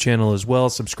YouTube channel as well.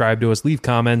 Subscribe to us, leave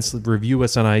comments, review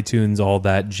us on iTunes, all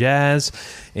that jazz.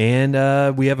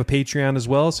 And we have a Patreon as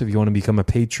well. So if you want to become a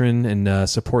patron and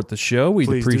support the show, we'd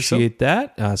appreciate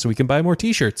that. So we can buy more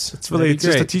T-shirts. It's really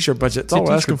just a T-shirt budget. That's all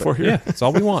we're asking for here. Yeah, that's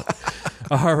all we want.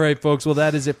 All right, folks. Well,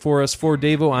 that is it for us. For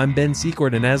Davo, I'm Ben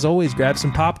Secord. And as always, grab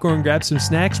some popcorn, grab some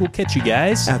snacks. We'll catch you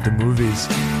guys at the movies.